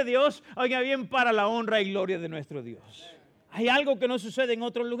poder de Dios, oiga bien, para la honra y gloria de nuestro Dios. Hay algo que no sucede en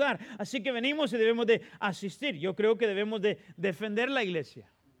otro lugar, así que venimos y debemos de asistir. Yo creo que debemos de defender la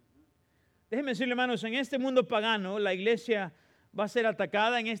iglesia. Déjenme decirle, hermanos, en este mundo pagano, la iglesia va a ser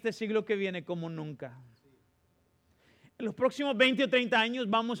atacada en este siglo que viene como nunca. En los próximos 20 o 30 años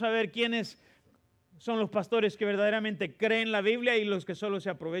vamos a ver quiénes son los pastores que verdaderamente creen la Biblia y los que solo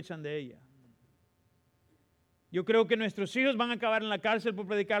se aprovechan de ella. Yo creo que nuestros hijos van a acabar en la cárcel por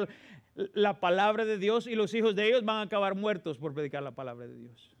predicar la palabra de Dios, y los hijos de ellos van a acabar muertos por predicar la palabra de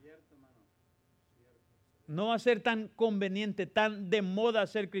Dios. No va a ser tan conveniente, tan de moda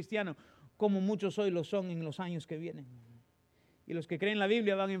ser cristiano como muchos hoy lo son en los años que vienen. Y los que creen la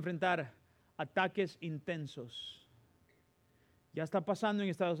Biblia van a enfrentar ataques intensos. Ya está pasando en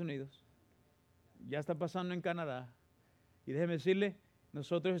Estados Unidos. Ya está pasando en Canadá. Y déjeme decirle,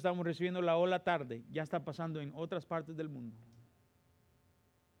 nosotros estamos recibiendo la ola tarde. Ya está pasando en otras partes del mundo.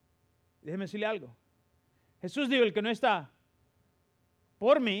 Déjeme decirle algo. Jesús dijo, el que no está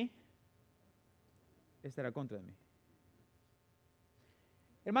por mí, estará contra mí.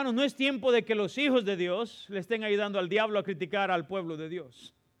 Hermanos, no es tiempo de que los hijos de Dios le estén ayudando al diablo a criticar al pueblo de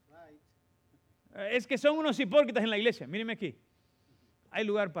Dios. Es que son unos hipócritas en la iglesia. Mírenme aquí. Hay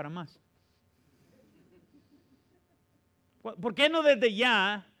lugar para más. ¿Por qué no desde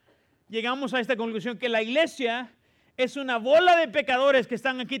ya llegamos a esta conclusión que la iglesia es una bola de pecadores que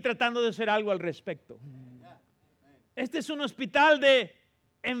están aquí tratando de hacer algo al respecto? Este es un hospital de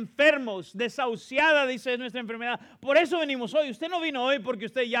enfermos, desahuciada, dice nuestra enfermedad. Por eso venimos hoy. Usted no vino hoy porque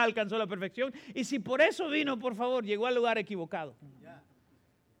usted ya alcanzó la perfección. Y si por eso vino, por favor, llegó al lugar equivocado.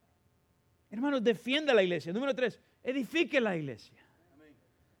 Hermanos, defienda la iglesia. Número 3, edifique la iglesia.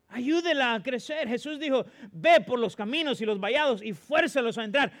 Ayúdela a crecer. Jesús dijo, ve por los caminos y los vallados y fuérzalos a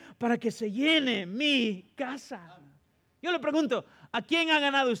entrar para que se llene mi casa. Yo le pregunto, ¿a quién ha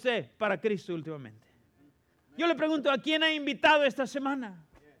ganado usted para Cristo últimamente? Yo le pregunto, ¿a quién ha invitado esta semana?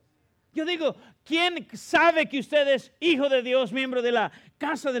 Yo digo, ¿quién sabe que usted es hijo de Dios, miembro de la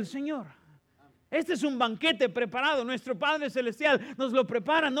casa del Señor? Este es un banquete preparado. Nuestro Padre Celestial nos lo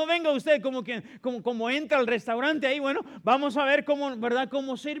prepara. No venga usted como entra al restaurante ahí. Bueno, vamos a ver cómo, ¿verdad?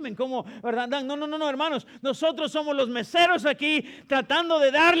 Cómo sirven, cómo, ¿verdad? No, hermanos. Nosotros somos los meseros aquí tratando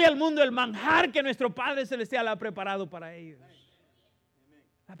de darle al mundo el manjar que nuestro Padre Celestial ha preparado para ellos.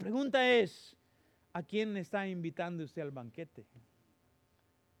 La pregunta es, ¿a quién está invitando usted al banquete?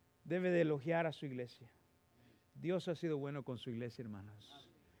 Debe de elogiar a su iglesia. Dios ha sido bueno con su iglesia, hermanos.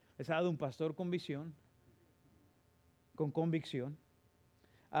 Les ha dado un pastor con visión, con convicción.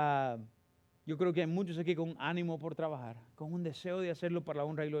 Yo Yo creo que hay muchos aquí con ánimo por trabajar, con un deseo de hacerlo para la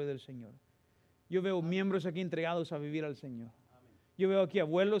honra y gloria del Señor. Yo veo miembros aquí entregados a vivir al Señor. Yo veo aquí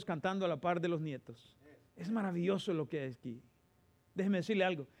abuelos cantando a la par de los nietos. Es maravilloso lo que hay aquí. Déjeme decirle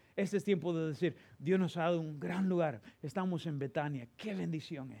algo. Este es tiempo de decir, Dios nos ha dado un gran lugar. Estamos en Betania. ¡Qué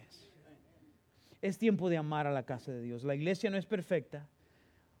bendición es! Es tiempo de amar a la casa de Dios. La iglesia no es perfecta,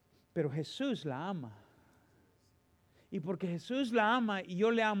 pero Jesús la ama. Y porque Jesús la ama y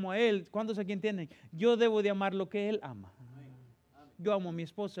yo le amo a Él, ¿cuántos aquí entienden? Yo debo de amar lo que Él ama. Yo amo a mi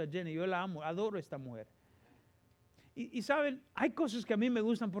esposa Jenny, yo la amo, adoro a esta mujer. Y saben, hay cosas que a mí me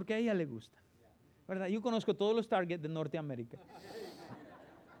gustan porque a ella le gustan, ¿verdad? Yo conozco todos los Target de Norteamérica.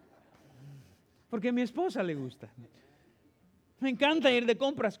 Porque a mi esposa le gusta. Me encanta ir de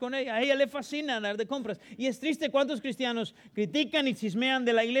compras con ella. A ella le fascina andar de compras. Y es triste cuántos cristianos critican y chismean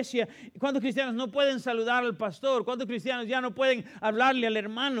de la iglesia. Cuántos cristianos no pueden saludar al pastor. Cuántos cristianos ya no pueden hablarle al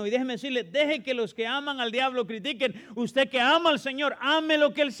hermano. Y déjeme decirle, deje que los que aman al diablo critiquen. Usted que ama al Señor, ame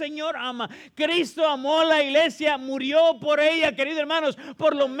lo que el Señor ama. Cristo amó a la iglesia, murió por ella, queridos hermanos.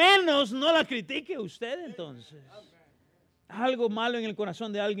 Por lo menos no la critique usted entonces. Algo malo en el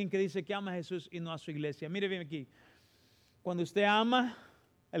corazón de alguien que dice que ama a Jesús y no a su iglesia. Mire bien aquí. Cuando usted ama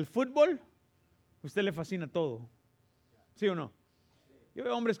el fútbol, usted le fascina todo. ¿Sí o no? Yo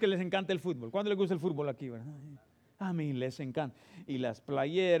veo hombres que les encanta el fútbol. ¿Cuándo les gusta el fútbol aquí, verdad? A mí les encanta. Y las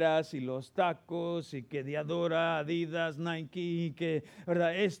playeras y los tacos y que Diadora, Adidas, Nike, y que,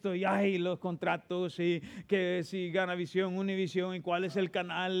 ¿verdad? Esto y ay, los contratos y que si Ganavisión, Univisión y cuál es el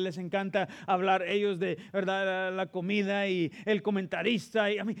canal. Les encanta hablar ellos de, ¿verdad? La comida y el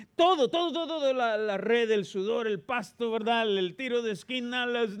comentarista y a mí todo, la red, el sudor, el pasto, ¿verdad? El tiro de esquina,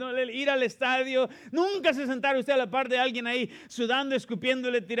 el ir al estadio. Nunca se sentar usted a la par de alguien ahí sudando,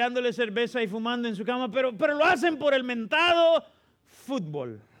 escupiéndole, tirándole cerveza y fumando en su cama, pero lo hacen por el mentado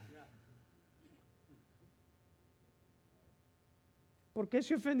fútbol. ¿Por qué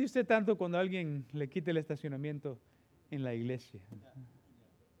se ofende usted tanto cuando alguien le quite el estacionamiento en la iglesia?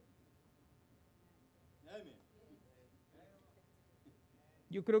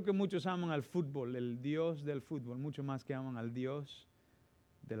 Yo creo que muchos aman al fútbol, el Dios del fútbol, mucho más que aman al Dios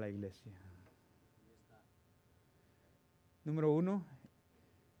de la iglesia. Número 1,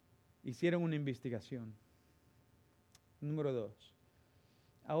 hicieron una investigación. Número 2,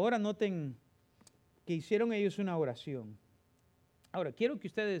 ahora noten que hicieron ellos una oración. Ahora, quiero que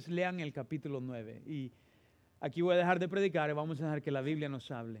ustedes lean el capítulo 9 y aquí voy a dejar de predicar y vamos a dejar que la Biblia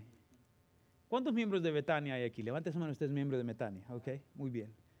nos hable. ¿Cuántos miembros de Betania hay aquí? Levanten su mano, ustedes miembros de Betania, ¿ok? Muy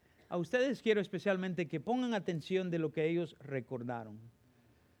bien. A ustedes quiero especialmente que pongan atención de lo que ellos recordaron.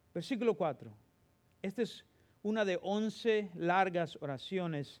 Versículo 4. Esta es una de 11 largas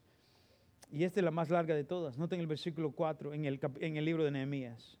oraciones. Y esta es la más larga de todas. Noten el versículo 4 en el libro de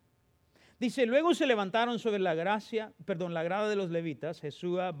Nehemías. Dice, luego se levantaron sobre la grada de los levitas,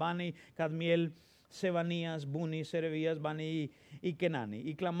 Jesúa, Bani, Cadmiel, Sebanías, Buni, Serebías, Bani y Kenani.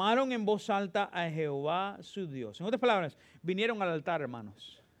 Y clamaron en voz alta a Jehová su Dios. En otras palabras, vinieron al altar,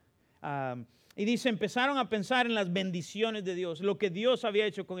 hermanos. Y dice, empezaron a pensar en las bendiciones de Dios, lo que Dios había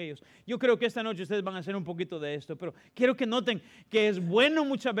hecho con ellos. Yo creo que esta noche ustedes van a hacer un poquito de esto, pero quiero que noten que es bueno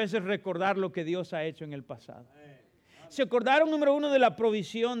muchas veces recordar lo que Dios ha hecho en el pasado. Se acordaron, número 1, de la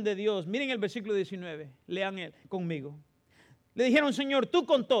provisión de Dios. Miren el versículo 19, lean conmigo. Le dijeron, Señor, tú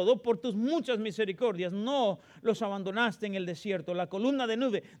con todo, por tus muchas misericordias, no los abandonaste en el desierto. La columna de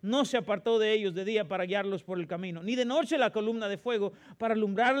nube no se apartó de ellos de día para guiarlos por el camino, ni de noche la columna de fuego para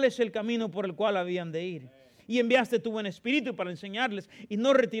alumbrarles el camino por el cual habían de ir. Y enviaste tu buen espíritu para enseñarles, y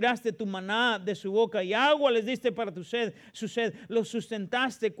no retiraste tu maná de su boca, y agua les diste para su sed. Los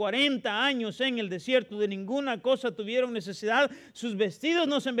sustentaste 40 años en el desierto, de ninguna cosa tuvieron necesidad, sus vestidos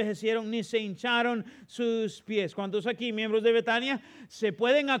no se envejecieron, ni se hincharon sus pies. ¿Cuántos aquí, miembros de Betania, se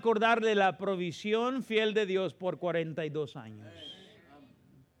pueden acordar de la provisión fiel de Dios por 42 años?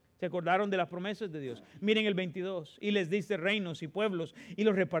 Se acordaron de las promesas de Dios. Miren el 22. Y les diste reinos y pueblos y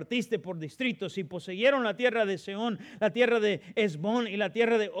los repartiste por distritos y poseyeron la tierra de Seón, la tierra de Esbón y la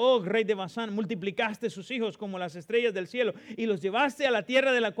tierra de Og, rey de Basán. Multiplicaste sus hijos como las estrellas del cielo y los llevaste a la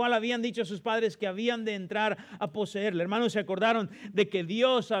tierra de la cual habían dicho sus padres que habían de entrar a poseerla. Hermanos, se acordaron de que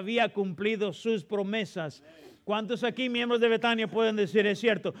Dios había cumplido sus promesas. ¿Cuántos aquí, miembros de Betania, pueden decir, es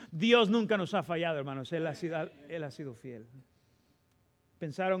cierto, Dios nunca nos ha fallado, hermanos? Él ha sido fiel.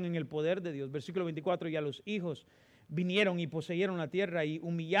 Pensaron en el poder de Dios. Versículo 24, y a los hijos vinieron y poseyeron la tierra y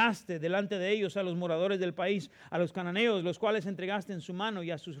humillaste delante de ellos a los moradores del país, a los cananeos, los cuales entregaste en su mano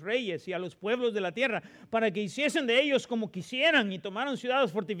y a sus reyes y a los pueblos de la tierra para que hiciesen de ellos como quisieran y tomaron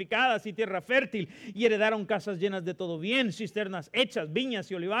ciudades fortificadas y tierra fértil y heredaron casas llenas de todo bien, cisternas hechas,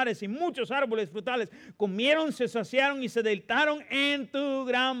 viñas y olivares y muchos árboles frutales. Comieron, se saciaron y se deleitaron en tu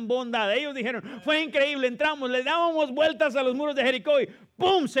gran bondad. Ellos dijeron, fue increíble, entramos, le dábamos vueltas a los muros de Jericó y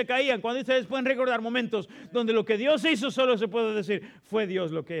 ¡pum! Se caían. Cuando ustedes pueden recordar momentos donde lo que Dios hizo solo se puede decir, fue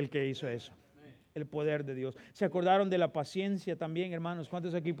Dios el que hizo eso. El poder de Dios. ¿Se acordaron de la paciencia también, hermanos?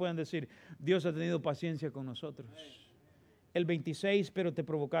 ¿Cuántos aquí pueden decir, Dios ha tenido paciencia con nosotros? El 26, pero te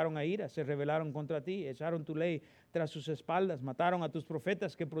provocaron a ira, se rebelaron contra ti, echaron tu ley tras sus espaldas, mataron a tus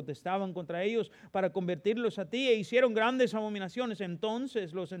profetas que protestaban contra ellos para convertirlos a ti e hicieron grandes abominaciones.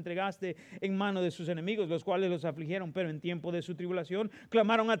 Entonces los entregaste en mano de sus enemigos, los cuales los afligieron, pero en tiempo de su tribulación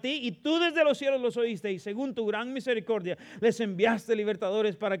clamaron a ti y tú desde los cielos los oíste y según tu gran misericordia les enviaste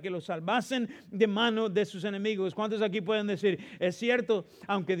libertadores para que los salvasen de mano de sus enemigos. ¿Cuántos aquí pueden decir, es cierto,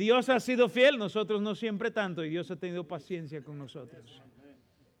 aunque Dios ha sido fiel, nosotros no siempre tanto y Dios ha tenido paciencia con nosotros?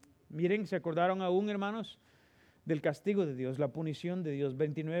 Miren, ¿se acordaron aún, hermanos, del castigo de Dios, la punición de Dios?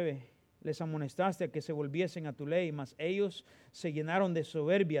 29, les amonestaste a que se volviesen a tu ley, mas ellos se llenaron de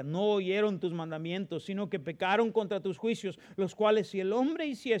soberbia, no oyeron tus mandamientos, sino que pecaron contra tus juicios, los cuales si el hombre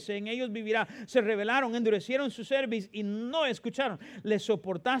hiciese, en ellos vivirá. Se rebelaron, endurecieron su cerviz y no escucharon. Les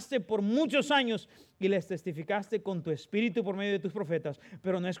soportaste por muchos años y les testificaste con tu espíritu por medio de tus profetas,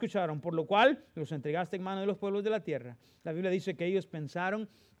 pero no escucharon, por lo cual los entregaste en manos de los pueblos de la tierra. La Biblia dice que ellos pensaron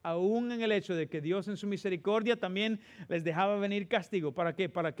aún en el hecho de que Dios en su misericordia también les dejaba venir castigo. ¿Para qué?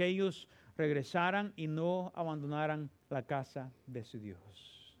 Para que ellos regresaran y no abandonaran la casa de su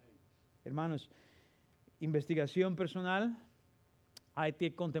Dios. Hermanos, investigación personal, hay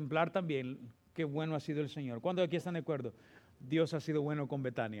que contemplar también qué bueno ha sido el Señor. ¿Cuántos aquí están de acuerdo? Dios ha sido bueno con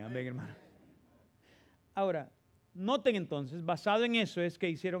Betania. Amén, hermano. Ahora, noten entonces, basado en eso es que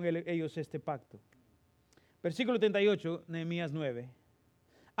hicieron ellos este pacto. Versículo 38, Nehemías 9.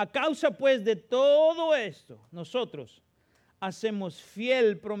 A causa pues de todo esto, nosotros hacemos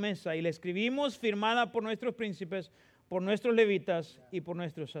fiel promesa y la escribimos firmada por nuestros príncipes, por nuestros levitas y por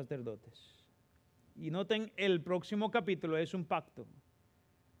nuestros sacerdotes. Y noten, el próximo capítulo es un pacto.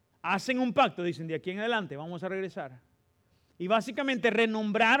 Hacen un pacto, dicen, de aquí en adelante vamos a regresar. Y básicamente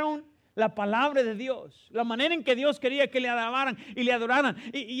renombraron la palabra de Dios, la manera en que Dios quería que le alabaran y le adoraran.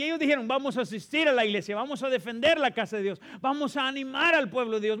 Y ellos dijeron, vamos a asistir a la iglesia, vamos a defender la casa de Dios, vamos a animar al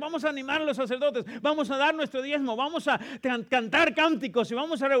pueblo de Dios, vamos a animar a los sacerdotes, vamos a dar nuestro diezmo, vamos a cantar cánticos y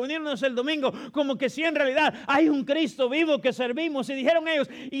vamos a reunirnos el domingo como que si en realidad hay un Cristo vivo que servimos. Y dijeron ellos,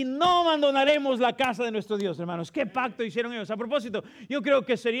 y no abandonaremos la casa de nuestro Dios. Hermanos, ¿qué pacto hicieron ellos? A propósito, yo creo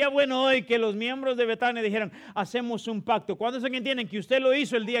que sería bueno hoy que los miembros de Betania dijeran, hacemos un pacto. ¿Cuántos aquí entienden que usted lo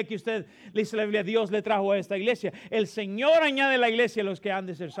hizo el día que usted, dice la Biblia, Dios le trajo a esta iglesia? El Señor añade a la iglesia a los que han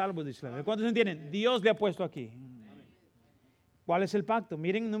de ser salvos, dice la Biblia. ¿Cuántos entienden? Dios le ha puesto aquí. ¿Cuál es el pacto?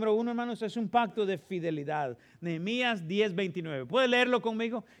 Miren, número 1, hermanos, es un pacto de fidelidad. Nehemías 10:29. ¿Puede leerlo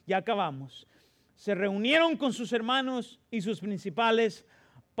conmigo? Ya acabamos. Se reunieron con sus hermanos y sus principales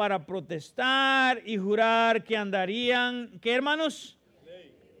para protestar y jurar que andarían, ¿qué, hermanos?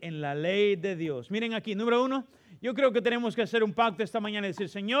 En la ley de Dios. Miren aquí, número 1. Yo creo que tenemos que hacer un pacto esta mañana y decir,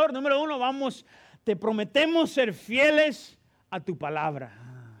 Señor, número 1, te prometemos ser fieles a tu palabra.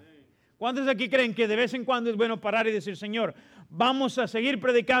 ¿Cuántos aquí creen que de vez en cuando es bueno parar y decir, Señor, vamos a seguir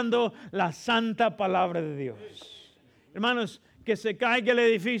predicando la santa palabra de Dios? Hermanos, que se caiga el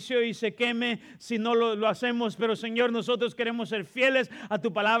edificio y se queme si no lo hacemos, pero Señor, nosotros queremos ser fieles a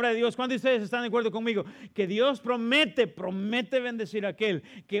tu palabra de Dios. ¿Cuántos de ustedes están de acuerdo conmigo? Que Dios promete bendecir a aquel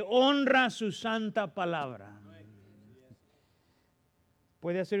que honra su santa palabra.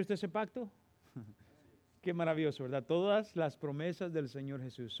 ¿Puede hacer usted ese pacto? Qué maravilloso, ¿verdad? Todas las promesas del Señor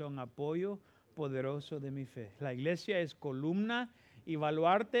Jesús son apoyo poderoso de mi fe. La iglesia es columna y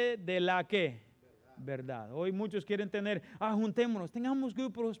baluarte de la ¿qué? Verdad. Hoy muchos quieren tener, juntémonos, tengamos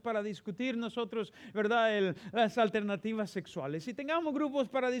grupos para discutir nosotros, ¿verdad? Las alternativas sexuales. Y tengamos grupos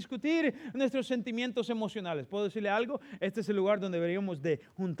para discutir nuestros sentimientos emocionales. ¿Puedo decirle algo? Este es el lugar donde deberíamos de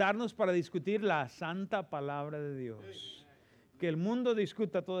juntarnos para discutir la santa palabra de Dios. Que el mundo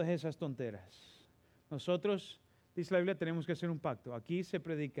discuta todas esas tonteras. Nosotros, dice la Biblia, tenemos que hacer un pacto. Aquí se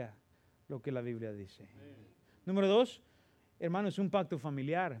predica lo que la Biblia dice. Número 2, hermanos, un pacto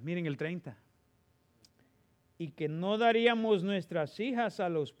familiar. Miren el 30. Y que no daríamos nuestras hijas a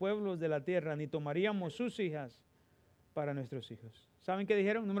los pueblos de la tierra, ni tomaríamos sus hijas para nuestros hijos. ¿Saben qué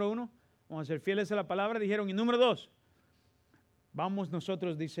dijeron? Número 1, vamos a ser fieles a la palabra, dijeron. Y número 2, vamos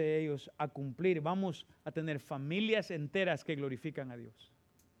nosotros, dice ellos, a cumplir, vamos a tener familias enteras que glorifican a Dios.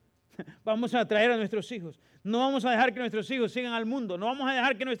 Vamos a traer a nuestros hijos. No vamos a dejar que nuestros hijos sigan al mundo. No vamos a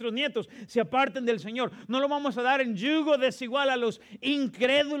dejar que nuestros nietos se aparten del Señor. No lo vamos a dar en yugo desigual a los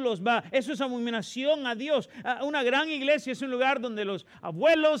incrédulos. Eso es abominación a Dios. Una gran iglesia es un lugar donde los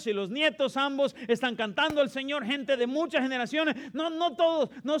abuelos y los nietos ambos están cantando al Señor. Gente de muchas generaciones. No todos,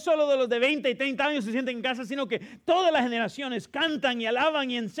 no solo de los de 20 y 30 años se sienten en casa, sino que todas las generaciones cantan y alaban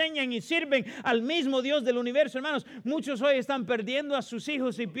y enseñan y sirven al mismo Dios del universo. Hermanos, muchos hoy están perdiendo a sus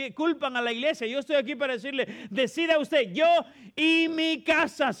hijos y culpan a la iglesia. Yo estoy aquí para decirle, decida usted, yo y mi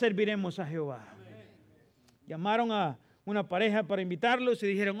casa serviremos a Jehová. Llamaron a una pareja para invitarlos y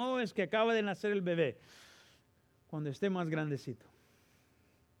dijeron, es que acaba de nacer el bebé, cuando esté más grandecito.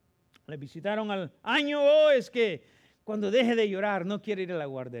 Le visitaron al año, es que cuando deje de llorar no quiere ir a la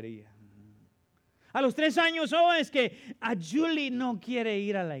guardería. A los 3 años, es que a Julie no quiere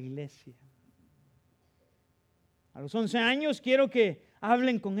ir a la iglesia. A los 11 años quiero que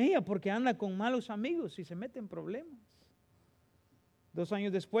hablen con ella porque anda con malos amigos y se mete en problemas. 2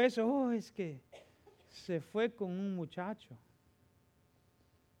 años después, es que se fue con un muchacho.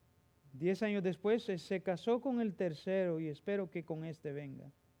 10 años después se casó con el tercero y espero que con este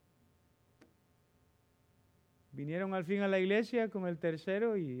venga. Vinieron al fin a la iglesia con el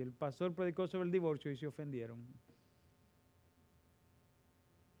tercero y el pastor predicó sobre el divorcio y se ofendieron.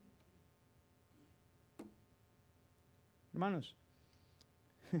 Hermanos,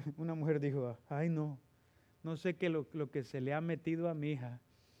 una mujer dijo, no sé qué lo que se le ha metido a mi hija.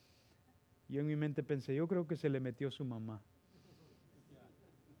 Yo en mi mente pensé, yo creo que se le metió su mamá.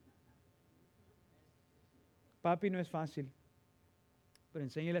 Papi, no es fácil, pero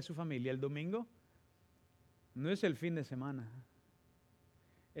enséñele a su familia. El domingo no es el fin de semana,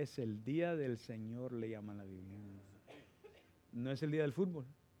 es el día del Señor, le llama la Biblia. No es el día del fútbol,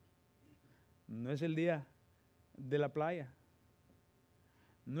 no es el día de la playa,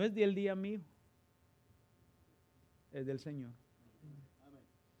 no es del día mío, es del Señor.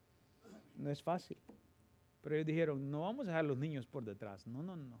 No es fácil, pero ellos dijeron, no vamos a dejar a los niños por detrás. No,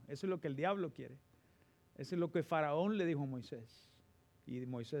 eso es lo que el diablo quiere. Eso es lo que Faraón le dijo a Moisés. Y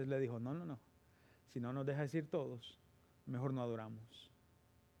Moisés le dijo, no, si no nos dejas ir todos, mejor no adoramos.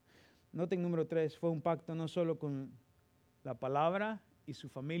 Noten número 3, fue un pacto no solo con la palabra y su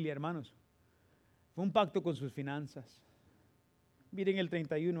familia, hermanos. Fue un pacto con sus finanzas. Miren el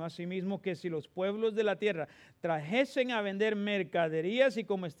 31, asimismo que si los pueblos de la tierra trajesen a vender mercaderías y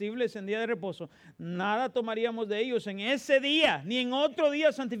comestibles en día de reposo, nada tomaríamos de ellos en ese día, ni en otro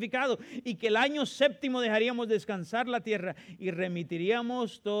día santificado, y que el año 7º dejaríamos descansar la tierra y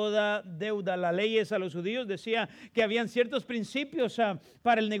remitiríamos toda deuda. La ley a los judíos decía que habían ciertos principios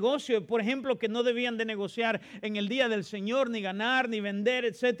para el negocio, por ejemplo, que no debían de negociar en el día del Señor, ni ganar, ni vender,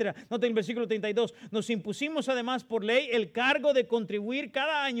 etc. Noten el versículo 32, nos impusimos además por ley el cargo de contribuir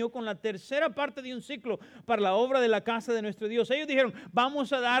cada año con la tercera parte de un ciclo para la obra de la casa de nuestro Dios. Ellos dijeron,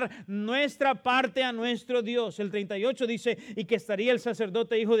 vamos a dar nuestra parte a nuestro Dios. El 38 dice, y que estaría el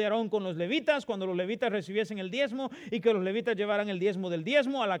sacerdote hijo de Aarón con los levitas, cuando los levitas recibiesen el diezmo, y que los levitas llevaran el diezmo del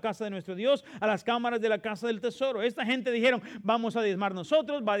diezmo a la casa de nuestro Dios, a las cámaras de la casa del tesoro. Esta gente dijeron, vamos a diezmar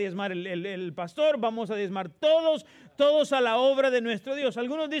nosotros, va a diezmar el pastor, vamos a diezmar todos a la obra de nuestro Dios.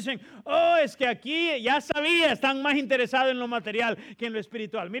 Algunos dicen, es que aquí ya sabía, están más interesados en lo material que en lo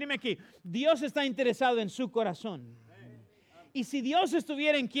espiritual. Míreme aquí, Dios está interesado en su corazón. Y si Dios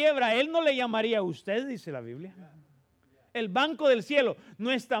estuviera en quiebra, Él no le llamaría a usted, dice la Biblia. El banco del cielo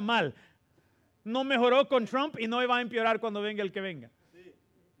no está mal. No mejoró con Trump y no va a empeorar cuando venga el que venga.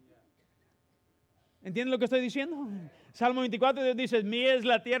 ¿Entienden lo que estoy diciendo? Salmo 24, Dios dice, mía es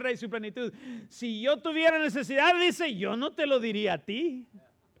la tierra y su plenitud. Si yo tuviera necesidad, dice, yo no te lo diría a ti.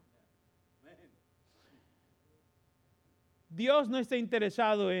 Dios no está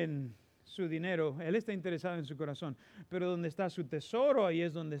interesado en su dinero, Él está interesado en su corazón. Pero donde está su tesoro, ahí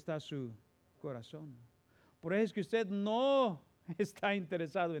es donde está su corazón. Por eso es que usted no está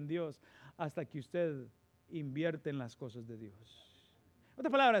interesado en Dios hasta que usted invierte en las cosas de Dios. En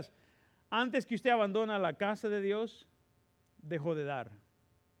otras palabras, antes que usted abandona la casa de Dios, dejó de dar.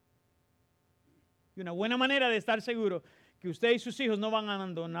 Y una buena manera de estar seguro que usted y sus hijos no van a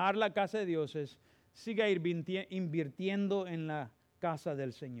abandonar la casa de Dios es siga invirtiendo en la casa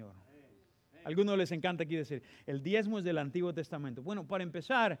del Señor. A algunos les encanta aquí decir, el diezmo es del Antiguo Testamento. Bueno, para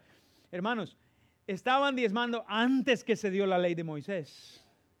empezar, hermanos, estaban diezmando antes que se dio la ley de Moisés.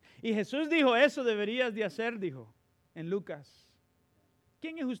 Y Jesús dijo, eso deberías de hacer, dijo, en Lucas.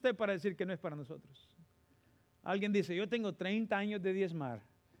 ¿Quién es usted para decir que no es para nosotros? Alguien dice, yo tengo 30 años de diezmar.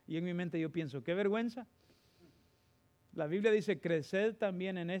 Y en mi mente yo pienso, qué vergüenza. La Biblia dice, creced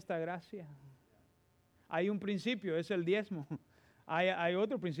también en esta gracia. Hay un principio, es el diezmo. Hay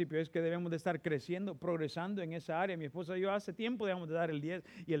otro principio, es que debemos de estar creciendo, progresando en esa área. Mi esposa y yo hace tiempo dejamos de dar el 10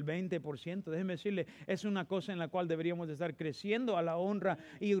 y el 20%. Déjeme decirle, es una cosa en la cual deberíamos de estar creciendo a la honra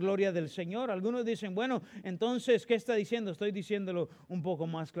y gloria del Señor. Algunos dicen, bueno, entonces, ¿qué está diciendo? Estoy diciéndolo un poco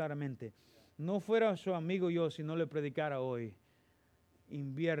más claramente. No fuera su amigo yo si no le predicara hoy.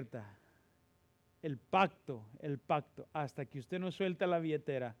 Invierta el pacto, hasta que usted no suelta la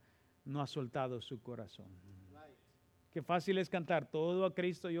billetera, no ha soltado su corazón. Qué fácil es cantar, todo a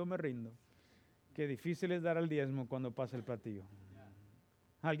Cristo yo me rindo. Qué difícil es dar el diezmo cuando pasa el platillo.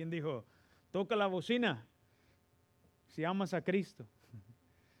 Alguien dijo, toca la bocina si amas a Cristo.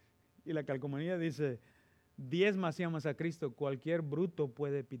 Y la calcomanía dice, diezma si amas a Cristo, cualquier bruto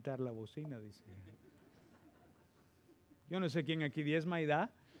puede pitar la bocina, dice. Yo no sé quién aquí diezma y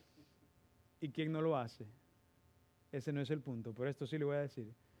da y quién no lo hace. Ese no es el punto, pero esto sí le voy a decir,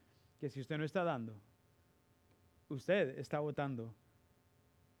 que si usted no está dando, usted está votando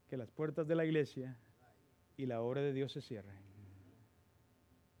que las puertas de la iglesia y la obra de Dios se cierren.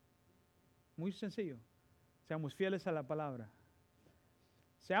 Muy sencillo. Seamos fieles a la palabra.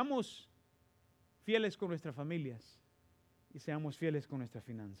 Seamos fieles con nuestras familias y seamos fieles con nuestras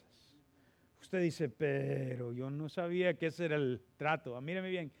finanzas. Usted dice, pero yo no sabía que ese era el trato. Míreme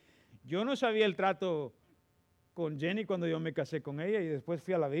bien, yo no sabía el trato con Jenny cuando yo me casé con ella y después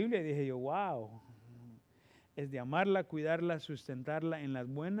fui a la Biblia y dije yo, wow, es de amarla, cuidarla, sustentarla en las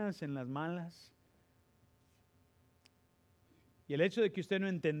buenas, en las malas. Y el hecho de que usted no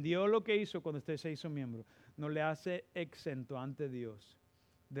entendió lo que hizo cuando usted se hizo miembro, no le hace exento ante Dios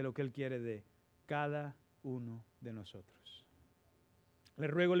de lo que Él quiere de cada uno de nosotros. Le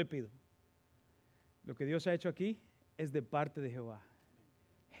ruego, le pido, lo que Dios ha hecho aquí es de parte de Jehová.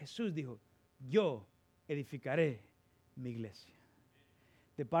 Jesús dijo, yo edificaré mi iglesia.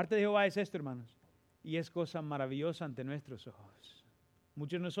 De parte de Jehová es esto, hermanos, y es cosa maravillosa ante nuestros ojos.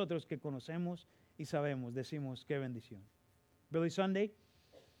 Muchos de nosotros que conocemos y sabemos, decimos, qué bendición. Billy Sunday,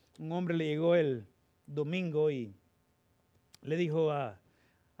 un hombre le llegó el domingo y le dijo,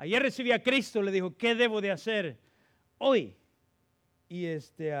 ayer recibí a Cristo, le dijo, ¿qué debo de hacer hoy? Y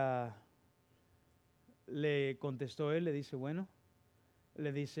le contestó él, le dice, bueno,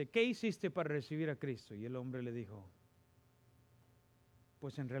 le dice, ¿qué hiciste para recibir a Cristo? Y el hombre le dijo,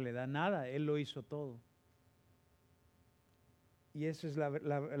 pues en realidad nada, Él lo hizo todo. Y esa es la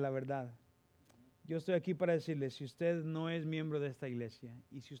verdad. Yo estoy aquí para decirle, si usted no es miembro de esta iglesia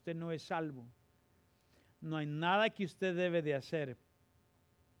y si usted no es salvo, no hay nada que usted debe de hacer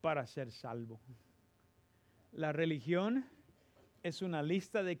para ser salvo. La religión es una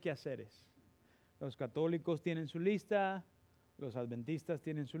lista de quehaceres. Los católicos tienen su lista, los adventistas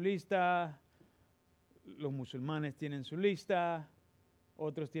tienen su lista, los musulmanes tienen su lista,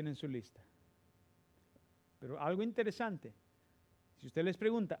 otros tienen su lista. Pero algo interesante, si usted les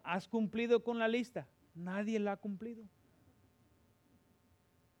pregunta, ¿has cumplido con la lista? Nadie la ha cumplido.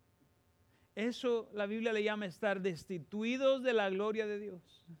 Eso la Biblia le llama estar destituidos de la gloria de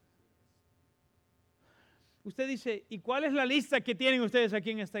Dios. Usted dice, ¿y cuál es la lista que tienen ustedes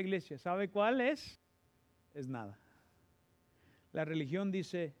aquí en esta iglesia? ¿Sabe cuál es? Es nada. La religión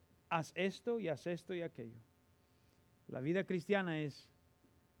dice, haz esto y aquello. La vida cristiana es,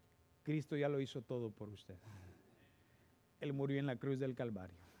 Cristo ya lo hizo todo por usted. Él murió en la cruz del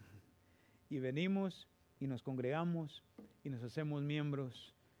Calvario. Y venimos y nos congregamos y nos hacemos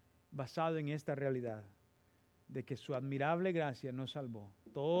miembros basado en esta realidad de que su admirable gracia nos salvó.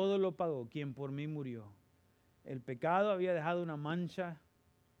 Todo lo pagó quien por mí murió. El pecado había dejado una mancha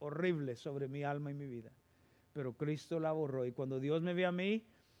horrible sobre mi alma y mi vida, pero Cristo la borró. Y cuando Dios me ve a mí,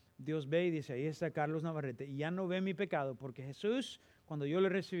 Dios ve y dice, ahí está Carlos Navarrete, y ya no ve mi pecado, porque Jesús, cuando yo le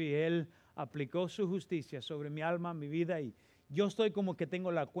recibí, Él aplicó su justicia sobre mi alma, mi vida, y yo estoy como que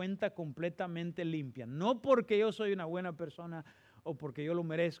tengo la cuenta completamente limpia. No porque yo soy una buena persona, o porque yo lo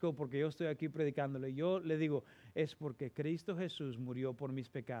merezco, o porque yo estoy aquí predicándole. Yo le digo, es porque Cristo Jesús murió por mis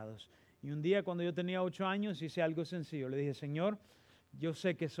pecados. Y un día cuando yo tenía 8 años hice algo sencillo. Le dije, Señor, yo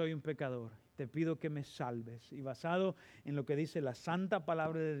sé que soy un pecador. Te pido que me salves. Y basado en lo que dice la santa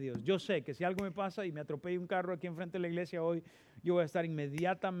palabra de Dios, yo sé que si algo me pasa y me atropella un carro aquí enfrente de la iglesia hoy, yo voy a estar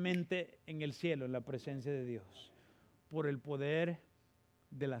inmediatamente en el cielo, en la presencia de Dios, por el poder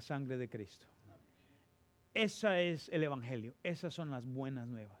de la sangre de Cristo. Ese es el evangelio. Esas son las buenas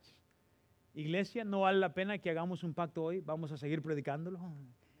nuevas. Iglesia, no vale la pena que hagamos un pacto hoy. Vamos a seguir predicándolo.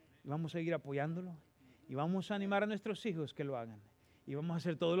 Y vamos a seguir apoyándolo. Y vamos a animar a nuestros hijos que lo hagan. Y vamos a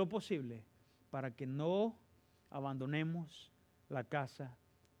hacer todo lo posible para que no abandonemos la casa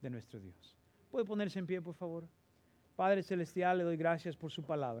de nuestro Dios. ¿Puede ponerse en pie, por favor? Padre Celestial, le doy gracias por su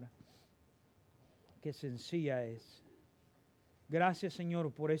palabra. Qué sencilla es. Gracias,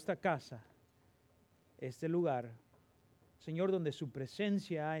 Señor, por esta casa, este lugar, Señor, donde su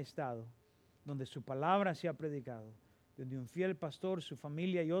presencia ha estado, donde su palabra se ha predicado, donde un fiel pastor, su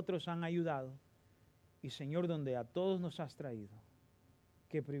familia y otros han ayudado, y Señor, donde a todos nos has traído.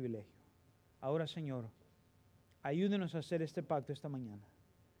 Qué privilegio. Ahora, Señor, ayúdenos a hacer este pacto esta mañana.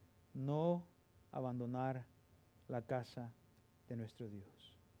 No abandonar la casa de nuestro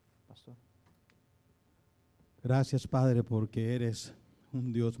Dios. Pastor. Gracias, Padre, porque eres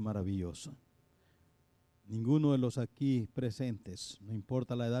un Dios maravilloso. Ninguno de los aquí presentes, no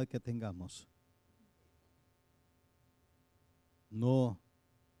importa la edad que tengamos, no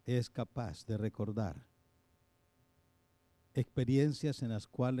es capaz de recordar experiencias en las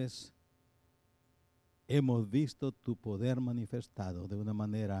cuales hemos visto tu poder manifestado de una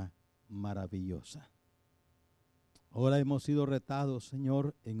manera maravillosa. Ahora hemos sido retados,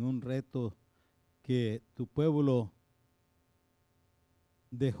 Señor, en un reto que tu pueblo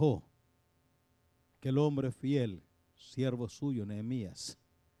dejó, que el hombre fiel, siervo suyo, Nehemías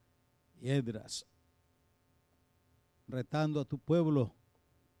y Esdras, retando a tu pueblo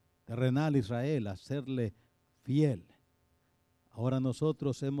terrenal Israel a serle fiel. Ahora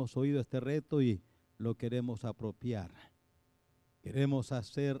nosotros hemos oído este reto y lo queremos apropiar. Queremos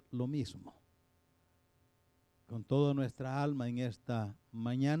hacer lo mismo. Con toda nuestra alma en esta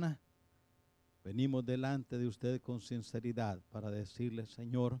mañana, venimos delante de usted con sinceridad para decirle,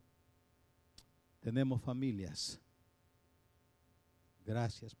 Señor, tenemos familias.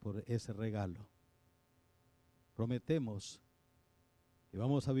 Gracias por ese regalo. Prometemos que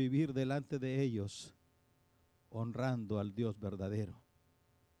vamos a vivir delante de ellos honrando al Dios verdadero,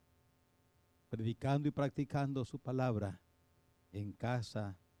 predicando y practicando su palabra en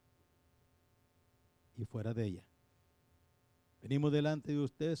casa y fuera de ella. Venimos delante de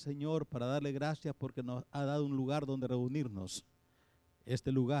usted, Señor, para darle gracias porque nos ha dado un lugar donde reunirnos,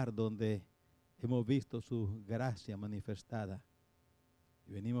 este lugar donde hemos visto su gracia manifestada.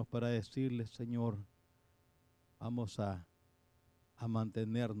 Y venimos para decirle, Señor, vamos a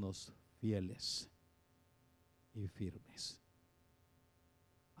mantenernos fieles y firmes.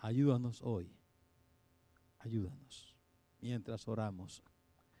 Ayúdanos hoy, ayúdanos mientras oramos.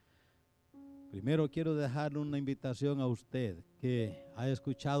 Primero quiero dejarle una invitación a usted que ha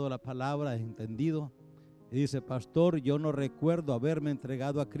escuchado la palabra, ha entendido y dice, pastor, yo no recuerdo haberme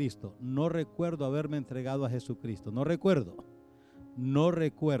entregado a Cristo, no recuerdo haberme entregado a Jesucristo, no recuerdo.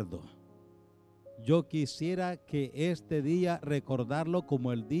 Yo quisiera que este día recordarlo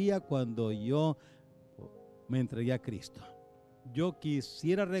como el día cuando yo me entregué a Cristo. Yo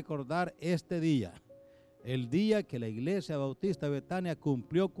quisiera recordar este día, el día que la Iglesia Bautista Betania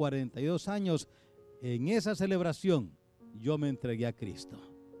cumplió 42 años. En esa celebración yo me entregué a Cristo.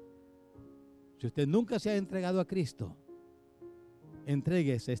 Si usted nunca se ha entregado a Cristo,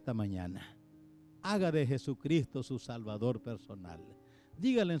 entréguese esta mañana. Haga de Jesucristo su Salvador personal.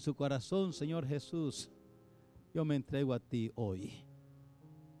 Dígale en su corazón, Señor Jesús, yo me entrego a ti hoy.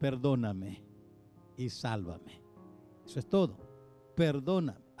 Perdóname y sálvame. Eso es todo.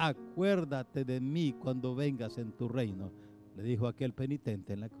 Perdona, acuérdate de mí cuando vengas en tu reino, le dijo aquel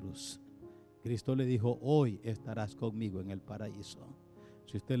penitente en la cruz. Cristo le dijo, hoy estarás conmigo en el paraíso.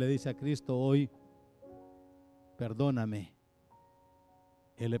 Si usted le dice a Cristo hoy, perdóname,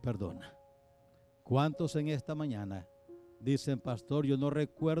 Él le perdona. ¿Cuántos en esta mañana dicen, pastor, yo no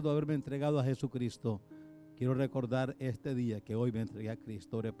recuerdo haberme entregado a Jesucristo? Quiero recordar este día que hoy me entregué a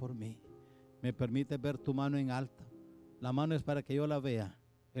Cristo. Ore por mí. ¿Me permite ver tu mano en alto? La mano es para que yo la vea.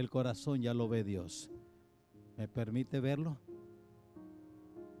 El corazón ya lo ve Dios. ¿Me permite verlo?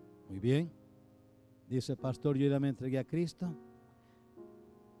 Muy bien. Dice, pastor, yo ya me entregué a Cristo.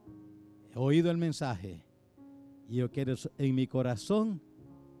 He oído el mensaje. Y yo quiero, en mi corazón,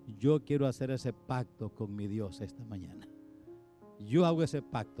 yo quiero hacer ese pacto con mi Dios esta mañana. Yo hago ese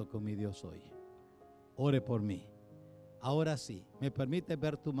pacto con mi Dios hoy. Ore por mí. Ahora sí, ¿me permite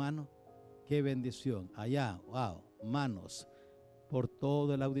ver tu mano? Qué bendición. Allá, wow, manos por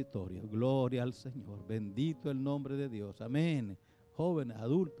todo el auditorio. Gloria al Señor. Bendito el nombre de Dios. Amén. Jóvenes,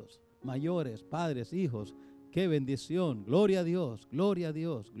 adultos, mayores, padres, hijos. Qué bendición. Gloria a Dios, gloria a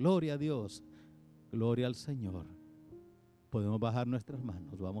Dios, gloria a Dios. Gloria al Señor. Podemos bajar nuestras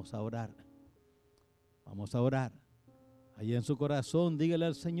manos. Vamos a orar. Vamos a orar. Allí en su corazón, dígale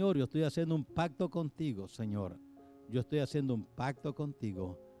al Señor, yo estoy haciendo un pacto contigo, Señor. Yo estoy haciendo un pacto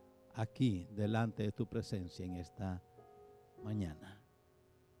contigo aquí, delante de tu presencia en esta mañana.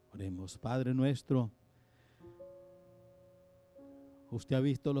 Oremos. Padre nuestro, usted ha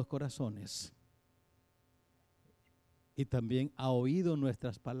visto los corazones. y también ha oído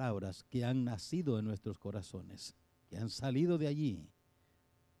nuestras palabras que han nacido en nuestros corazones, que han salido de allí,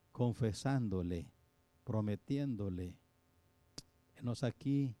 confesándole, prometiéndole. Venos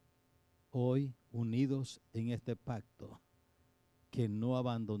aquí hoy unidos en este pacto, que no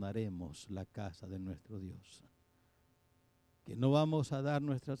abandonaremos la casa de nuestro Dios, que no vamos a dar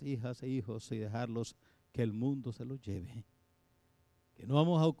nuestras hijas e hijos y dejarlos que el mundo se los lleve, que no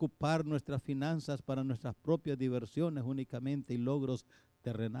vamos a ocupar nuestras finanzas para nuestras propias diversiones únicamente y logros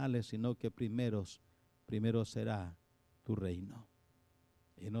terrenales, sino que primero será tu reino.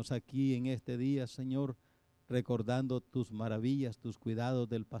 Venos aquí en este día, Señor, recordando tus maravillas, tus cuidados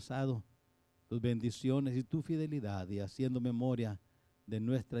del pasado, tus bendiciones y tu fidelidad, y haciendo memoria de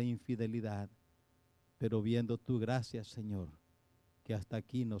nuestra infidelidad, pero viendo tu gracia, Señor, que hasta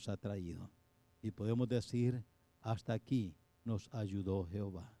aquí nos ha traído. Y podemos decir, hasta aquí nos ayudó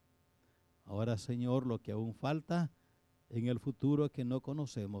Jehová. Ahora, Señor, lo que aún falta en el futuro que no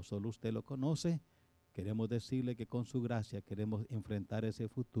conocemos, solo usted lo conoce, queremos decirle que con su gracia queremos enfrentar ese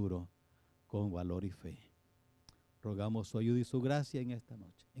futuro con valor y fe. Rogamos su ayuda y su gracia en esta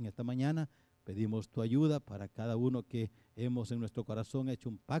noche. En esta mañana pedimos tu ayuda para cada uno que hemos en nuestro corazón hecho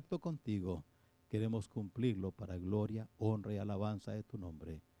un pacto contigo. Queremos cumplirlo para gloria, honra y alabanza de tu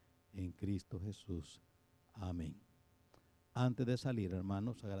nombre. En Cristo Jesús. Amén. Antes de salir,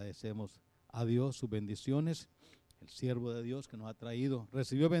 hermanos, agradecemos a Dios sus bendiciones. El siervo de Dios que nos ha traído.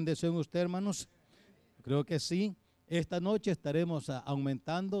 ¿Recibió bendición usted, hermanos? Creo que sí. Esta noche estaremos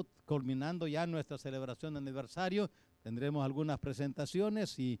aumentando, culminando ya nuestra celebración de aniversario. Tendremos algunas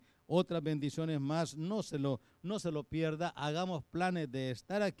presentaciones y otras bendiciones más. No se lo pierda. Hagamos planes de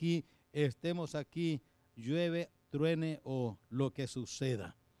estar aquí, estemos aquí, llueve, truene o lo que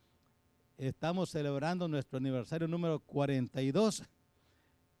suceda. Estamos celebrando nuestro aniversario número 42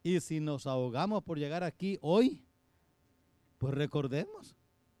 y si nos ahogamos por llegar aquí hoy, pues recordemos,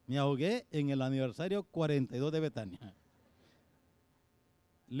 me ahogué en el aniversario 42 de Betania.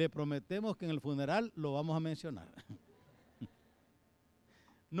 Le prometemos que en el funeral lo vamos a mencionar.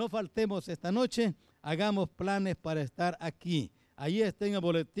 No faltemos esta noche, hagamos planes para estar aquí. Allí está en el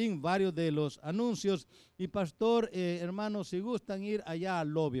boletín varios de los anuncios. Y pastor, hermanos, si gustan ir allá al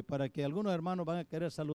lobby para que algunos hermanos van a querer saludar.